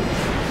 right?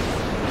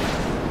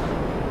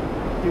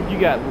 Dude, you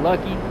got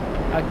lucky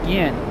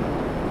again.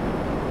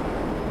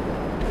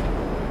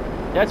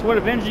 That's what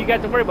Avengers you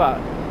got to worry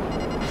about.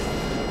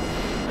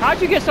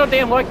 How'd you get so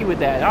damn lucky with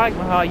that? I don't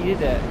know how you did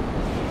that.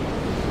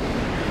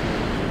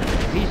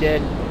 He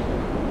did.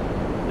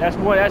 That's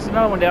one. That's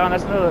another one down.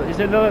 That's another. Is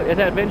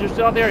that Avenger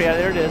still out there? Yeah,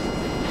 there it is.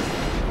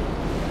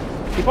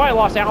 He probably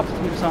lost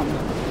altitude or something.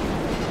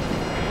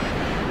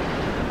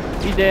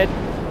 He's dead.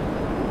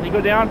 Did he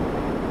go down?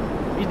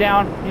 He's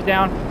down. He's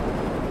down.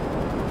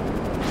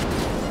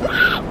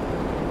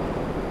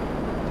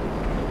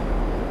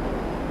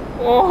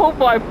 Oh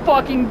my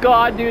fucking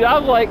god, dude! I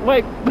was like,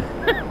 wait.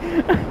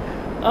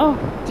 Oh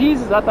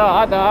Jesus! I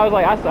thought I was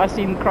like, I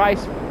seen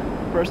Christ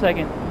for a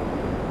second.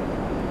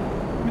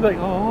 You're like,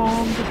 oh,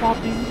 I'm the pop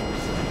dude.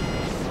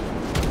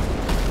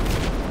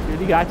 Dude,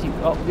 he got you.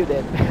 Oh, you're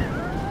dead.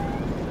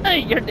 Hey,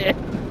 you're dead.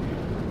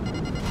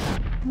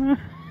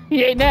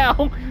 He ain't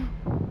now.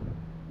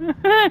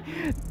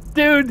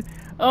 Dude,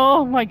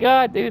 oh my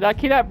god, dude. I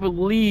cannot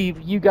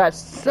believe you got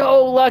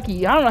so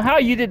lucky. I don't know how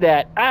you did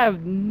that. I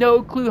have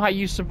no clue how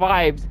you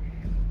survived.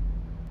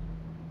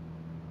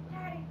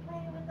 Daddy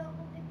playing with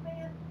Uncle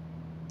THICKMAN.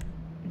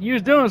 You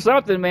was doing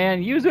something,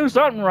 man. You was doing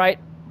something right.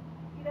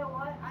 You know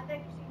what? I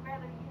think she'd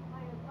rather you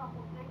play with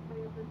Uncle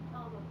THICKMAN than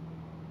Thomas.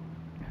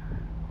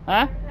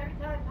 Huh? Every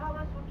time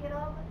Thomas would get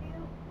on with you,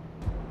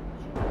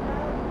 she would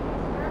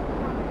start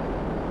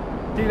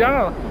crying. Dude,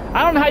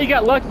 I don't know how you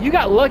got lucky. You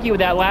got lucky with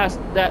that last,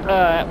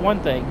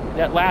 one thing.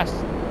 That last,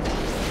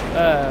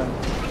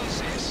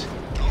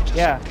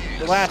 yeah,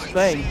 the last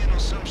thing.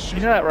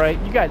 You know that, right?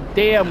 You got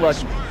damn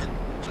lucky.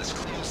 Let's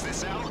close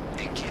this out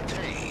and get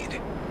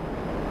paid.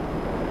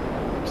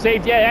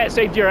 Saved, yeah, that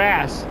saved your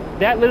ass.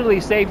 That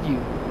literally saved you.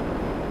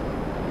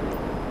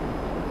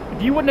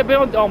 If you wouldn't have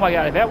been, oh my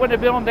god, if that wouldn't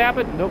have been on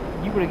Dappet, nope,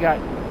 you would have got,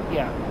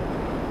 yeah.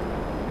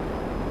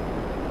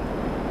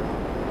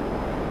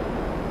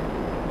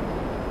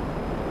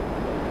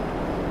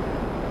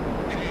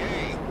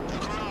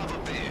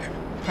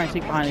 Trying to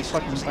sneak behind these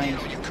fucking things.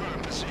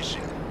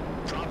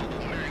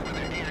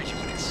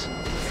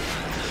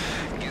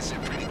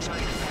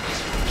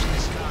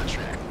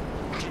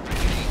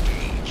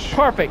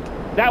 Perfect.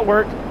 That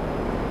worked.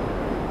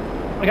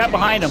 I got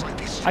behind them.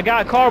 I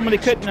caught them when they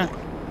couldn't.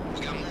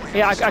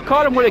 Yeah, I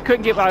caught them where they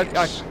couldn't get.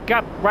 I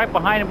got right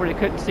behind them where they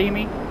couldn't see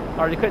me,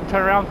 or they couldn't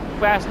turn around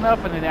fast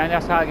enough, and then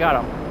that's how I got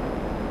them.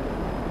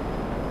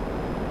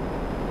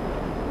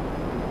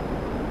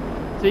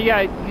 So you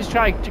gotta just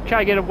try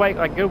to get away,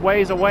 like good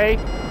ways away.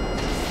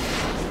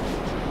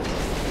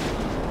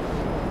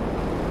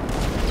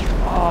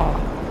 Oh.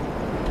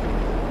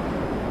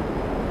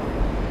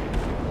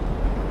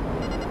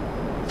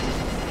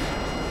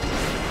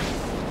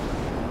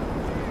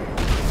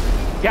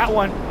 Got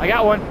one. I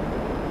got one.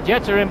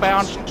 Jets are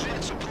inbound.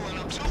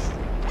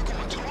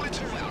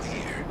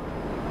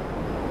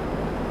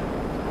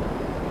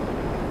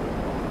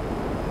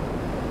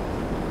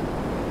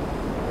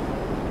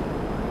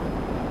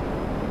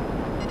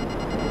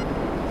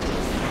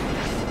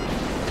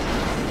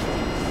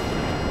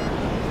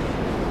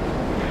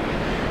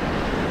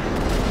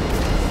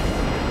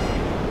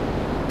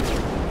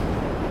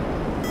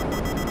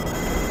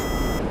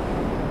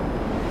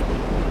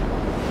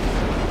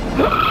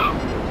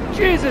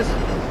 Jesus!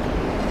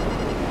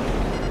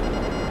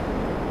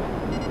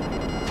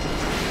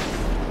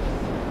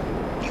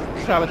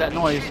 Sorry about that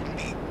noise.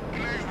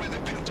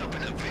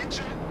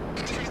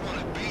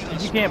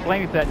 You can't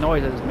blame me for that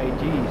noise that it's made.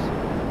 Jeez.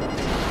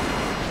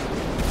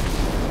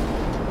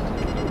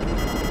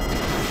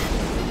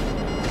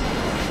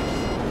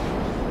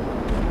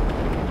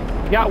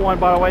 You got one,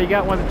 by the way. You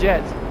got one of the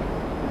jets.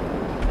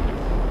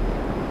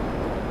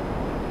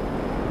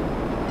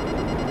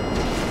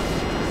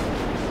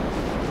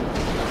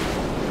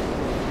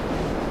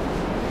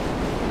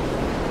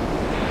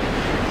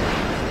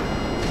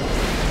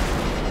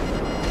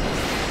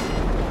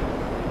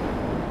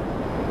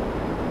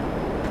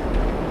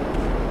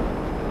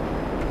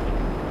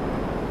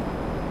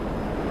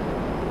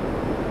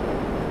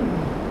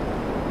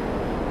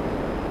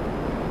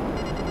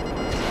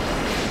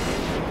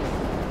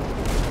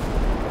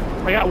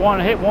 one.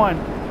 I hit one.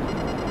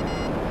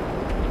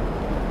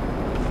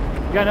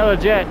 We got another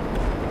jet.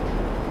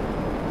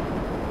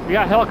 We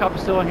got a helicopter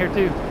still in here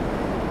too.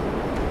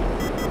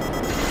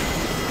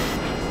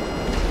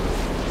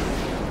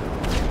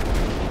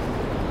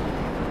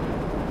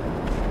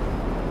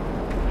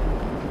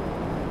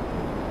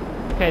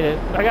 Okay,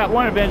 I got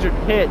one Avenger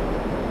hit.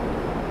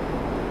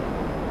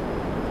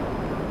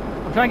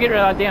 I'm trying to get rid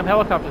of that damn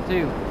helicopter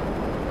too.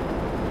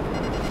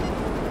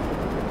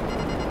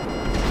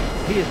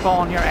 He is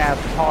following your ass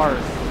hard.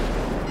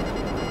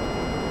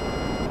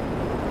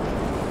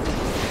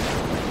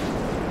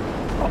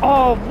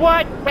 Oh,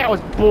 what? That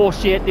was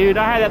bullshit, dude.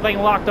 I had that thing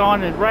locked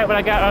on, and right when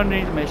I got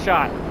underneath him, it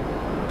shot.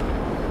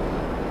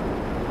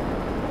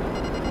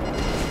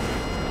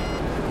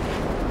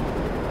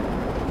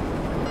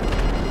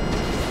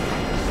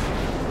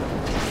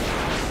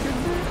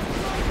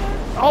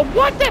 Oh,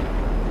 what the?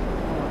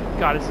 Oh,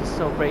 God, this is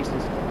so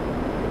racist.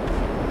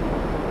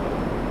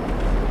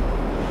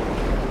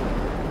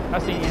 I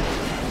see you.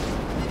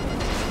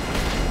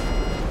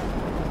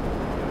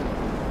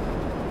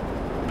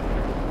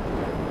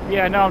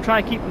 Yeah, no, I'm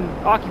trying to keep him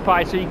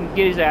occupied so you can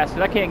get his ass,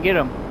 because I can't get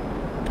him.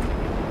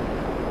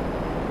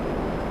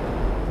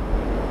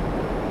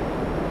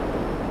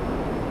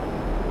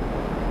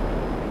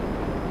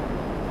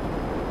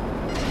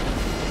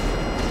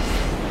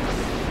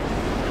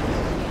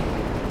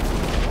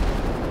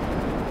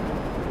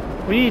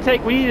 We need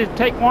to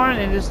take one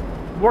and just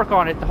work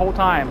on it the whole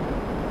time.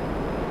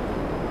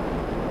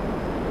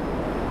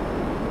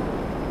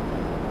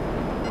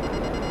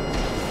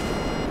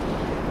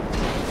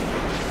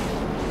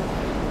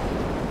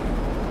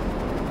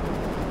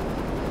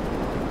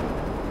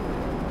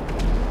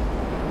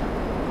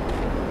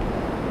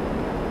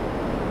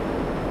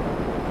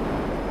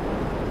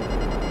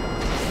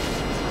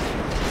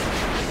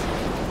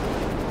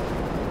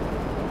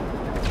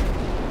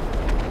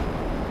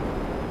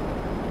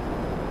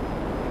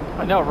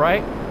 I know,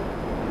 right?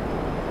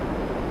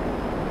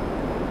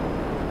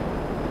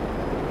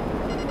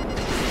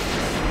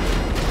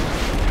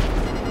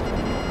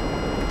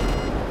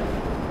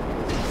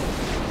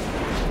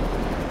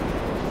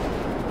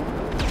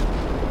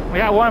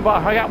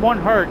 I got one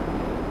hurt.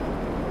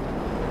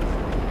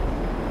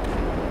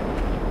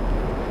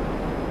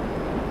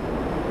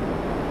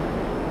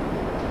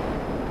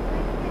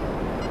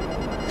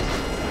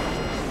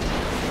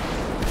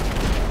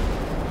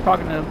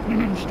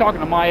 She's talking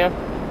to Maya.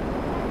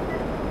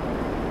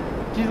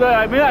 She's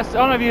I mean, I don't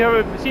know if you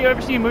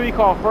ever seen a movie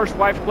called First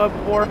Wife's Club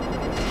before?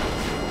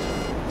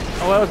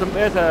 Oh, well,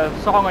 there's a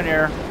song on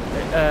there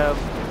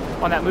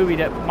on that movie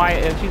that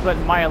she's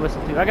letting Maya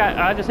listen to.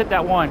 I just hit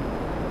that one.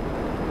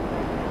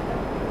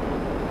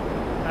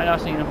 I know,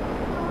 I've seen him.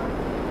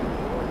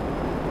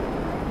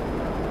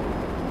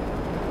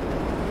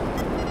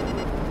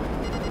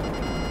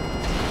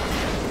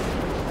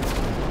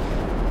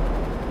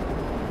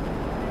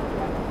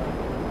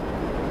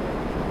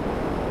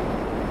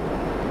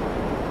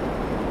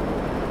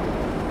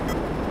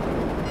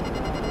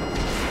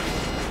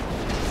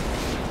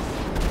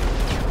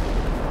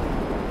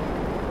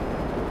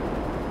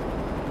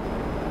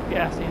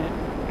 Yeah, I've seen it.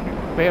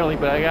 Barely,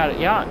 but I got it.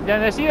 Yeah.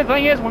 Then see, the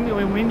thing is,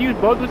 when we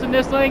used both of us in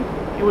this thing,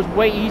 it was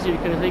way easier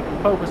because they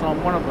could focus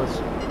on one of us.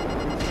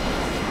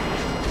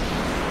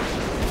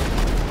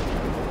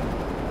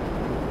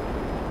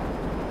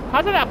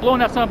 How's it not blowing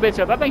that son of a bitch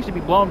up? That thing should be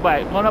blown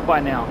up by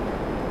now.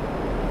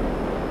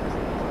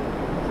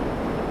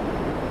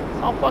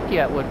 Oh, fuck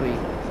yeah, it would be.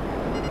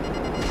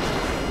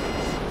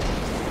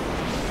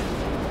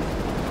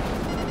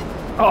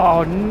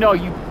 Oh no,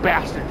 you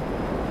bastard!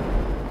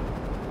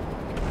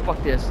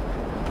 Fuck this.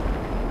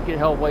 Get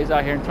hellways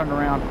out here and turn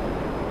around.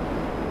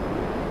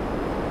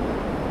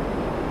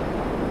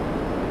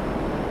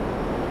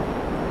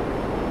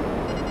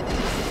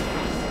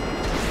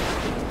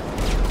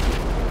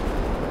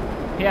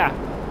 Yeah.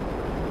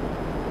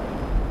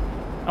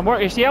 I'm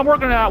working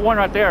on that one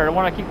right there, the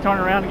one I keep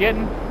turning around and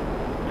getting.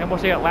 And we'll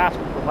see that last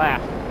one for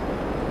last.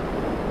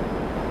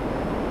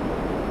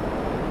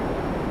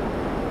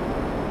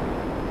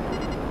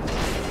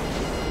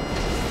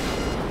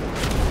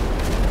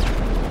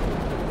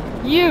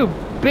 You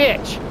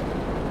bitch!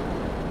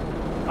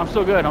 I'm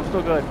still good, I'm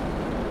still good.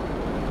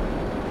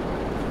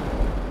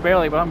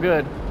 Barely, but I'm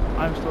good.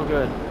 I'm still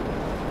good.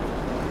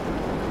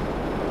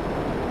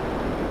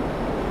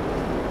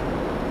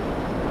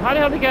 How the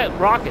hell did they get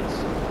rockets?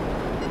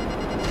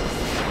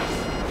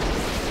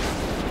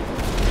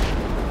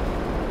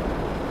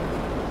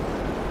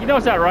 You know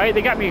it's that, right?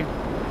 They got me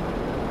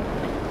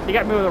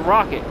with a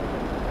rocket.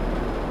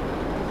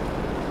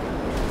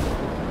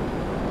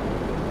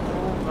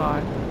 Oh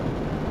God.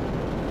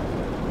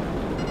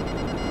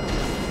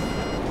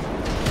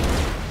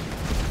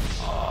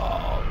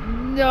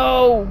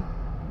 No!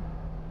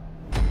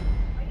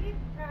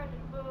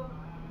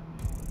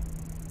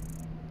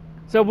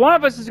 So one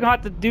of us is gonna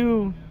have to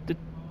do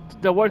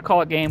the what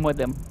call it game with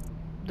them,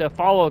 the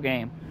follow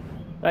game,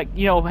 like,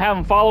 you know, have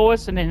them follow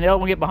us and then the other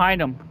one get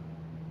behind them.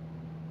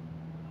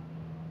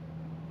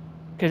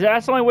 Because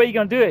that's the only way you're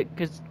gonna do it.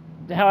 Because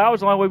hell, that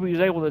was the only way we was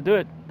able to do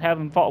it. Have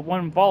them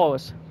one follow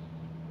us.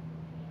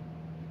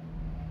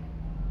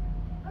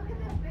 Look at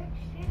this big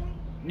shitty.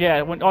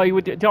 Yeah. When you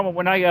would tell me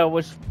when I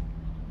was,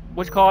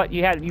 what you call it?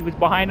 You was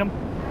behind them.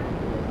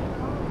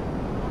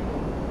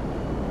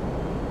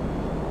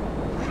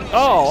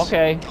 Oh,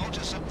 okay. Y'all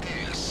just up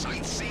there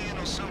sightseeing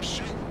or some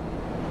shit?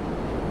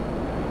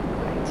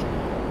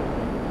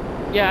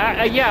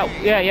 Yeah,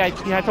 yeah.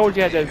 I told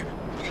you I had to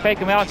fake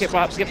them out, get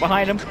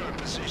behind them. Current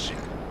position.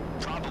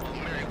 Probable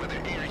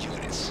Merryweather air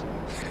units.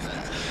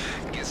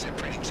 Guess they're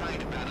pretty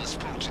tight about us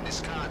poaching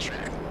this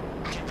contract.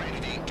 Get ready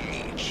to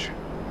engage.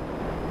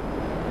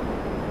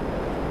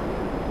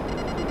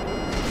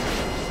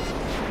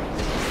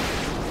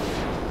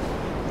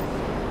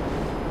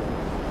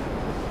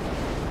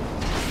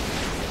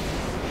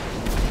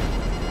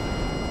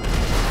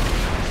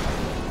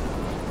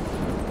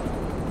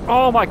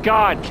 Oh my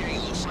God! Okay,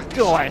 looks like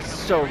Oh, that's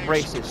so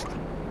racist.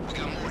 We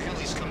got more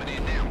helis coming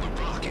in now with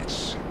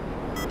rockets.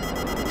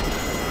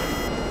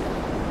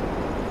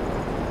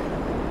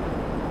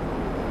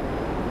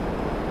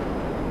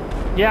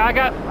 Yeah, I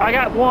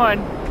got one,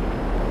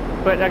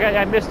 but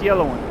I missed the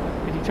other one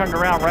because he turned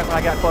around right when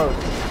I got close.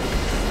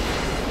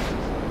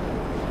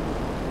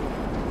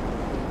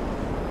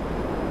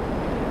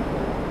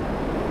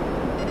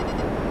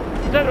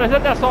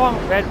 Is that song,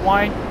 Red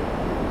Wine?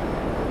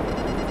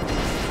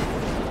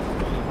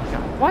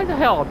 Why the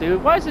hell,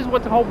 dude? Why is this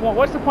what the whole point?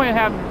 What's the point of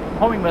having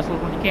homing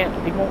missiles when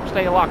you won't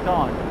stay locked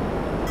on?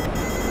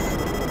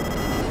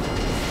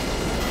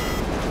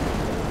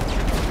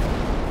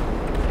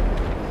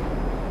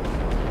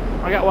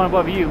 I got one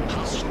above you.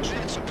 Hostile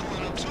jets are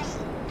pulling up too.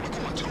 We're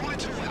going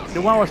 2-2 out.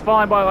 The one was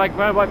flying by like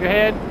right above your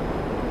head.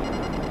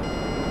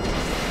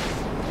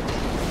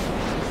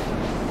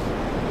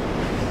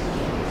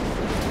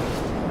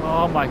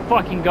 Oh my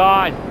fucking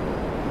God!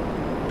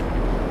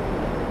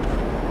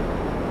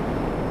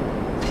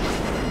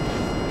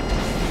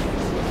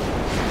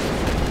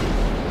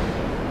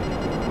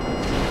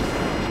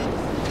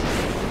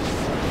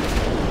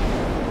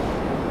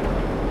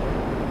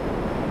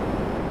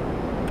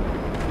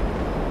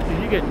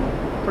 You're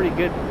getting pretty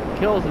good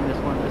kills in this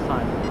one this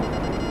time.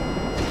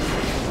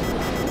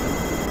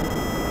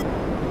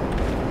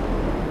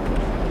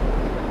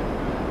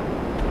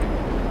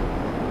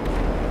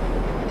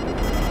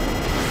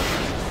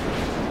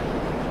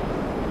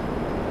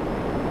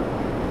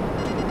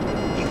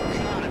 You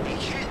gotta be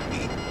kidding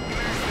me.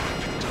 Merryweather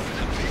picked up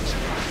an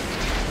adventure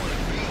rifle. Didn't want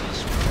to be us.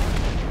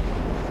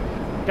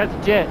 Got the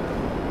jet.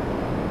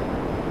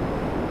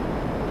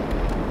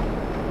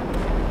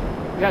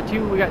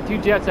 We got two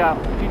jets out.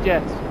 Two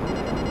jets.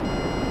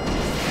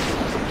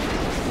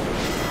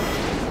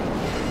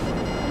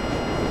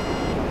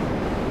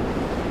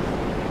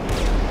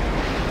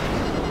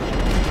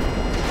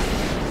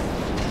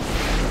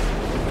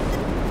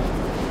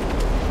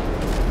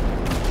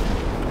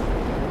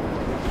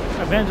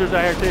 Avengers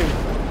are here too.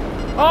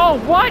 Oh,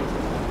 what?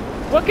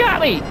 What got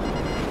me?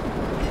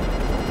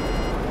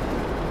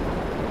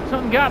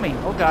 Something got me.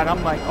 Oh God,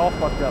 I'm like all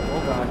fucked up.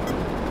 Oh God.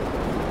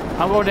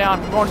 I'm going down.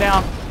 I'm going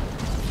down.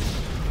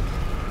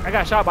 I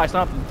got shot by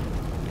something.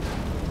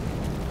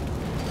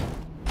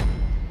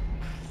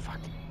 Fuck.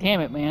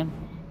 Damn it, man.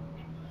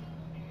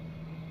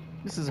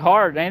 This is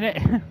hard, ain't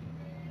it?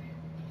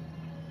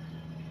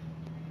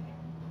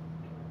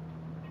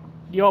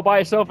 You all by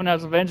yourself and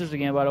has Avengers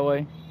again, by the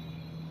way.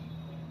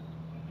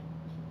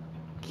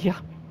 Yeah.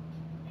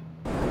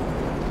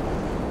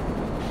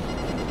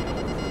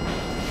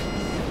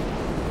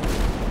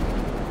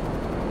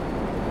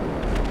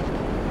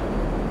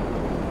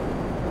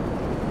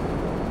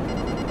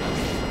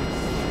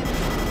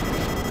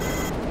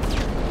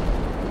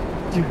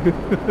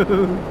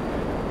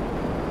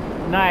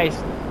 Nice,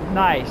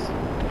 nice.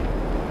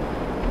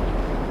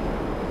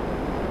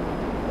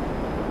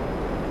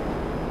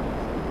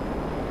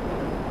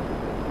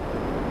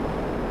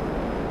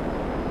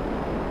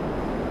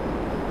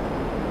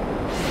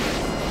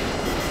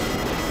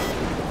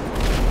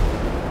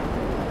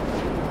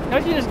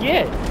 How'd you just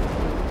get?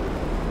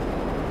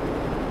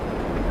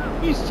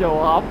 You show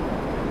off.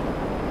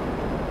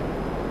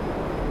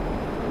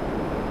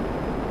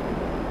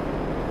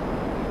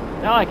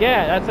 No, I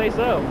can't. I'd say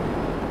so.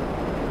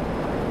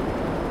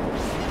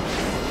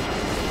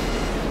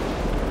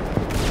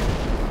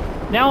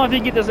 Now, if you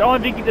get this, only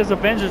if you get this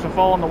Avengers to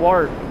fall in the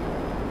water.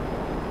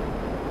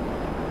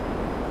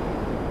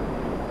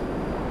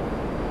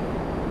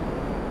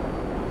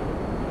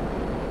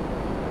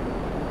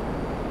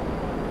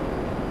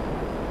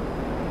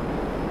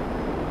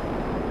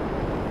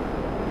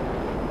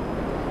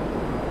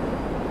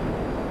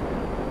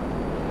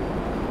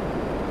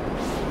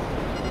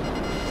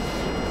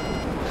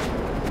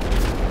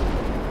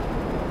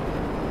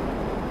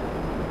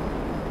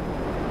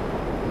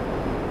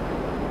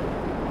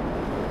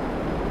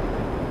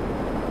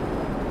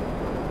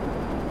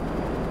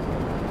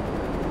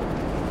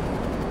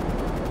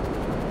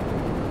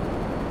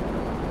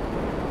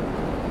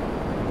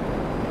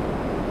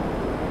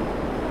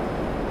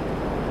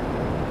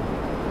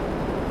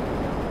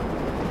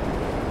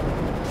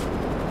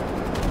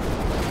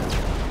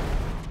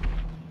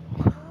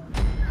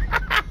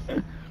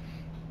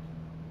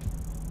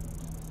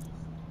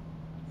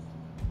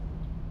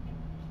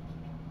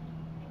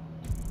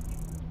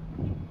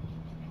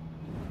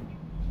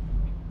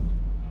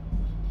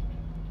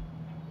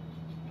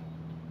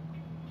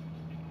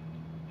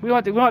 We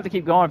don't have to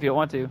keep going if you don't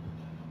want to.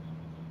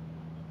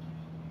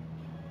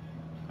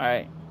 All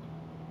right.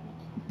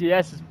 Dude,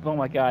 that's just, oh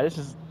my god,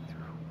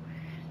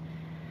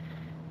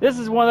 this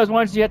is one of those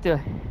ones you have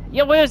to.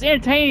 Yeah, well, it's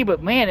entertaining,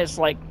 but man, it's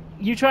like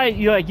you think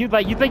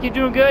you're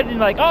doing good, and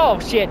like, oh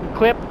shit, and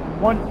clip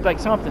one like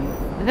something.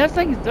 And those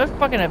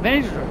fucking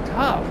Avengers are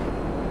tough.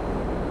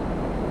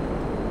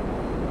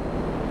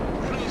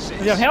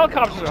 The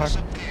helicopters are hard.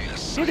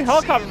 Dude, the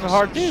helicopters are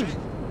hard too.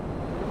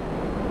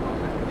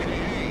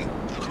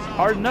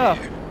 Hard enough.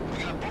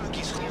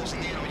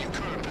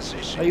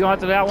 Are you going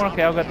to that one?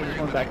 Okay, I'll go to this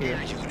one back here.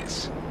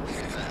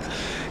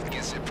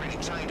 Guess they're pretty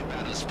tight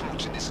about us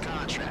poaching this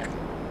contract.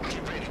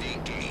 Get ready to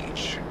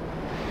engage.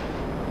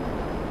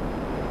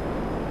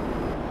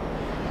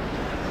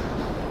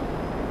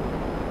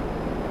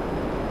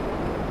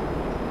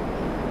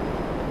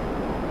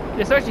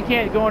 Especially you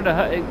can't go into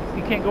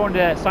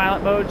that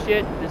silent mode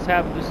shit. Just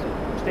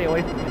stay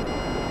away from it.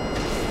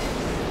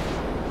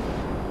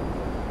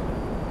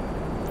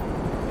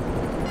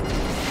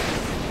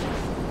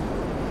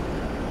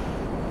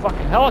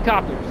 Fucking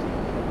helicopters.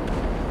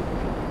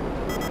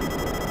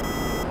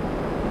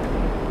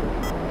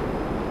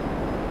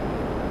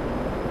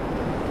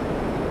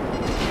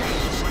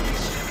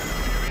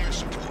 Air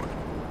support.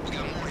 We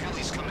got more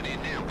helis coming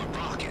in now with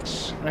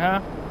rockets.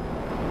 Uh-huh.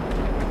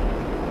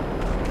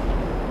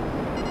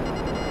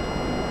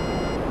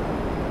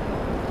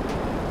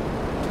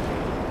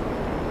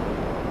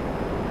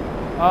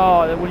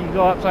 Oh, when you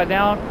go upside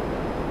down?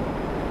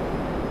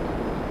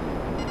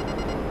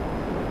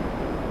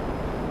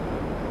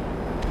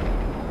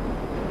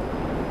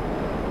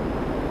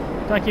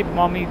 Trying to keep them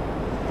on me.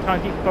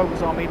 Trying to keep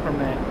focus on me for a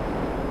minute.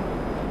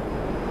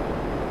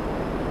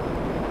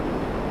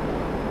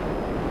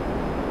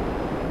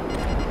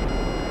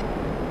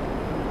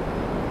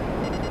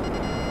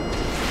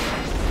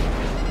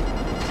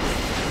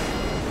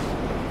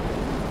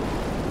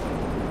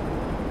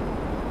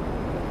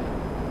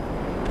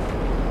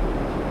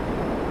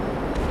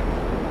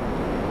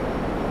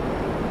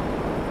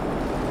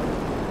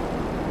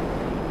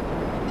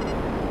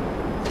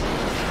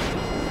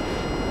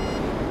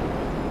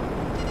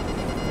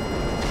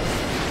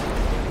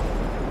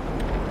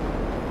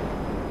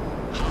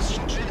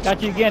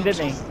 Got you again,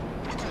 didn't he?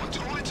 We're going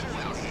toe-to-toe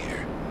out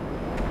here.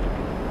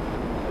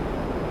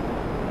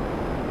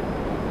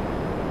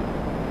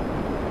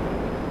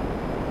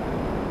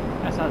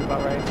 That sounds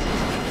about right.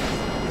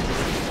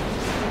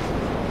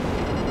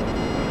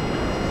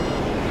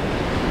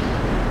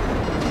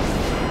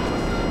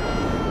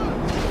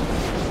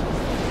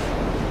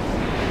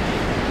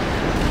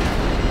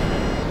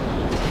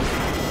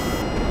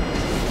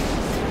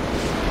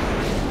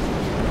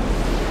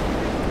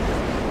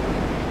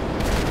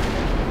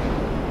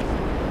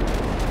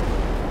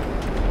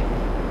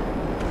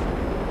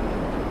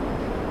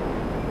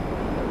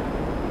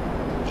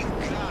 You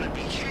gotta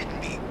be kidding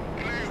me.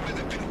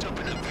 Meriwether picked up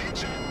an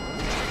Avenger?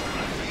 They're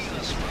gonna beat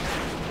us, bro.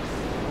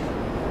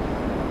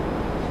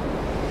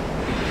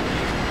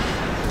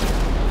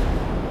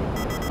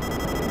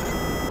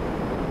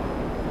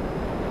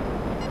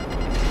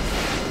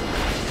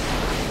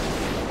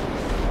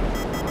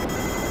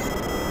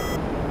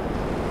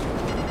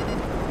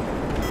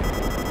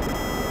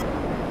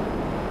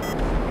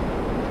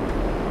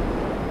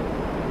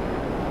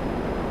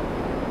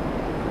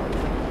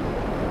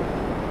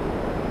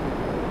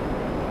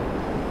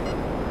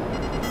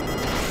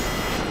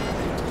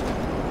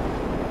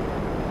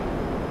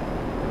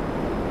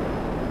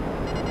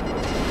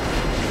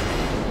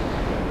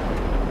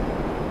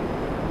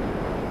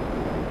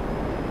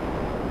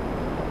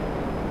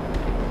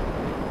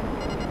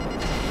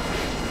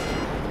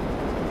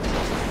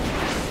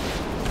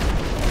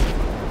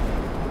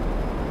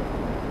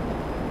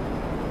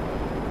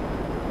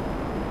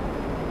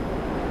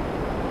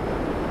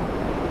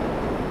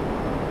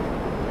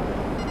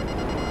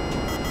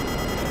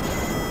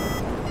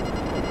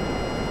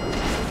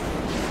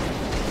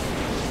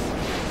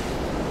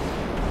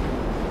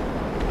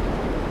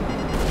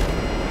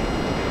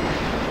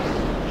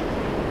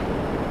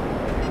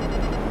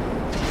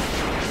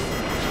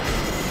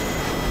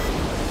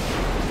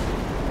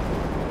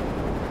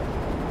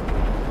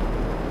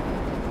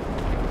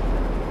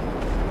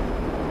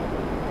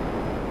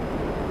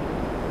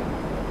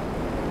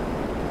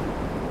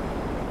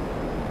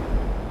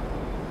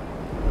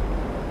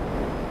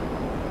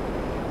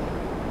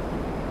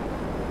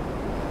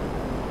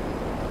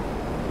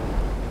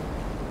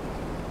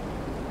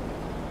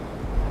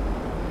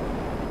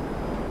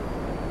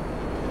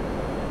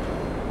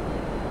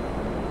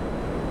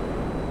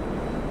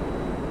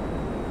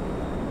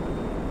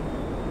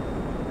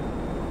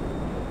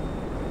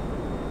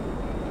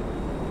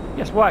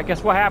 Guess what?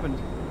 Guess what happened?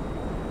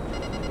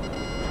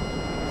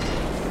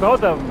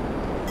 Both of them.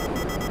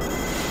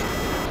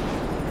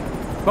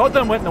 Both of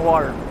them went in the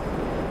water.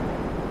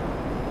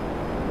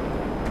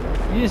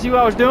 You didn't see what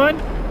I was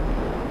doing?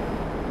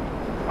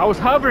 I was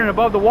hovering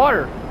above the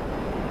water.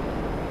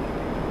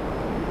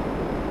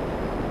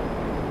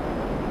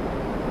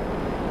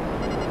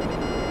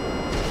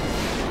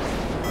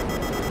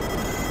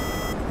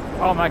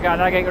 Oh my god,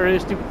 now I gotta get rid of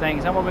these stupid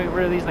things. I'm gonna get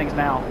rid of these things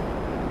now.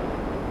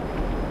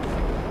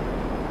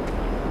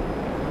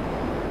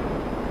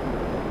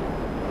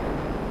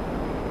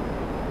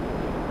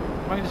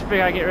 I can just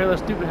figure I get rid of those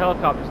stupid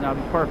helicopters now.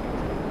 It'd be perfect.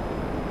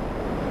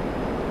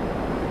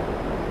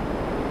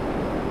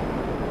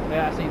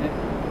 Yeah, I seen it.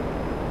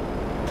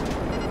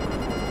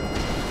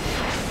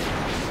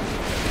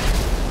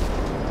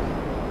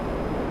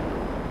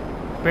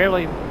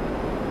 Barely.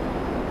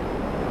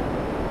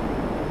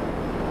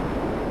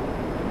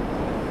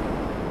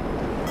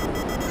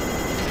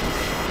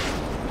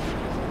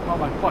 Oh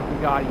my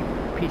fucking god,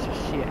 you piece of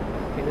shit.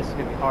 Okay, this is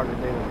gonna be hard to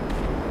do.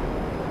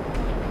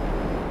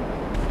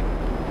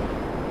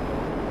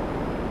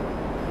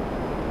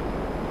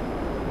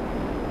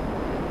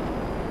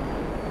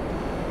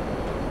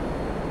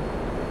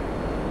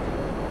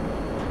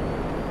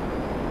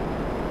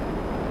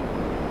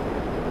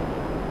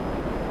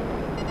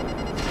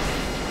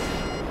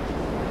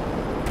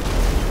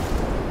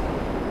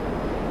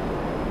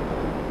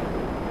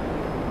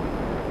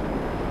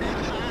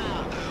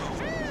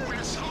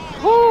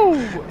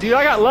 Woo! Dude,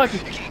 I got lucky.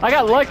 I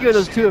got lucky with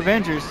those two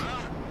Avengers.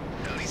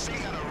 At least they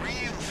got a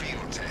real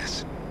field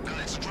test. Now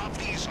let's drop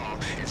these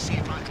off and see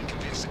if I can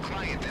convince the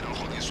client that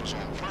all this was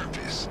on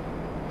purpose.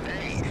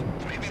 Hey,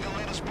 maybe they'll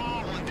let us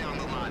borrow one down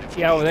the line. If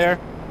Yeah, over there.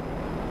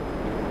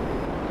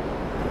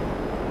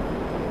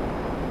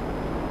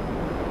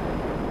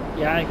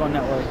 Yeah, I ain't going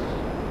that way.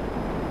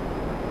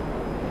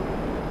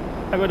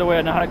 I go the way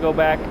I know how to go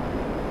back.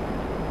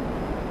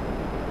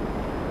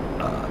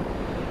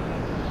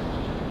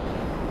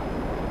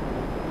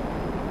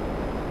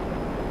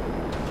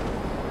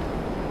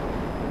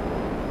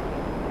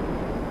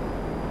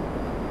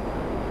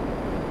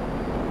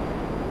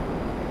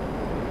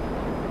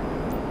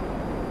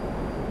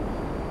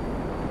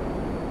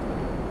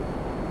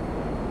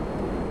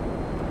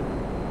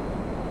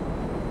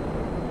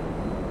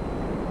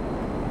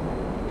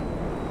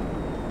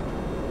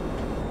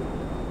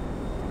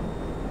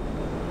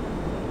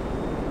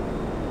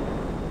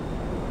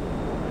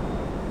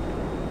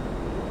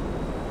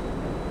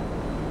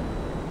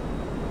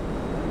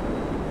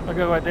 I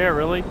go right there,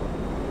 really?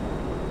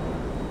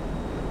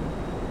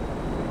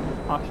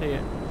 I see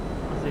it.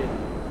 I see it.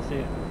 I see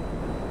it.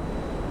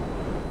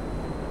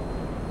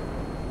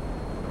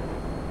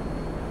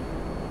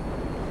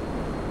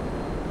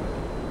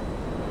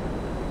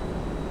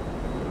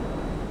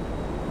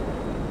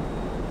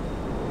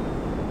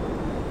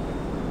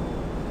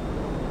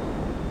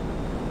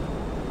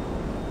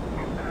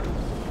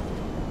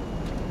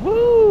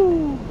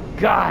 Woo!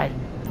 God!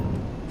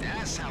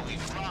 that's how we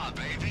fly,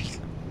 baby.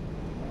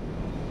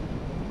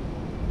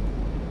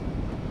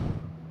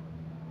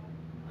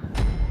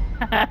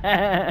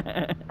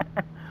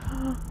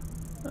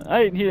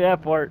 I didn't hear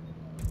that part.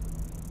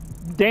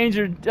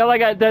 Danger. All I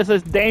got that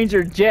says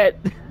danger jet.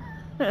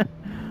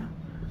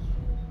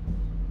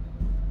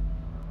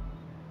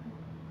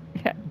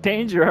 Yeah,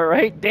 danger,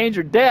 alright?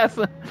 Danger death.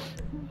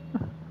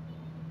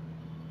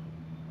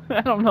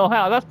 I don't know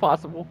how that's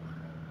possible.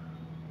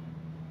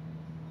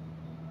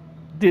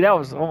 Dude, that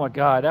was, oh my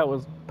god, that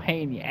was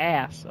pain in the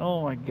ass.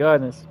 Oh my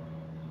goodness.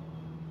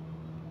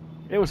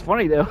 It was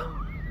funny though.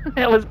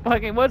 It was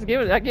fucking, I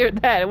give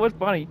it that. It was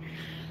funny.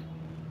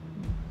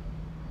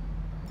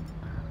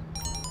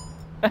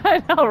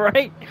 I know,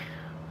 right?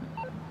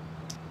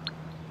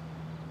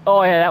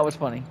 Oh yeah, that was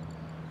funny.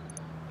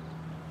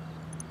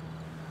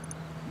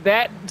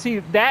 That, see,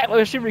 that,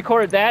 I should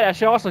record that. I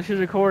should also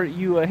record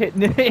you hitting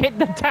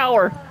the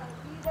tower.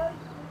 You know you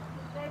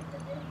should save the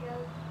video.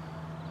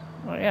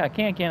 Oh yeah,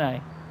 can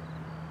I?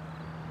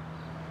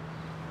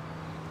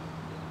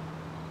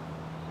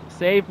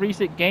 Save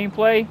recent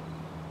gameplay.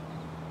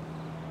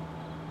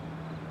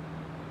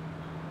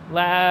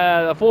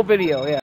 The full video, yeah.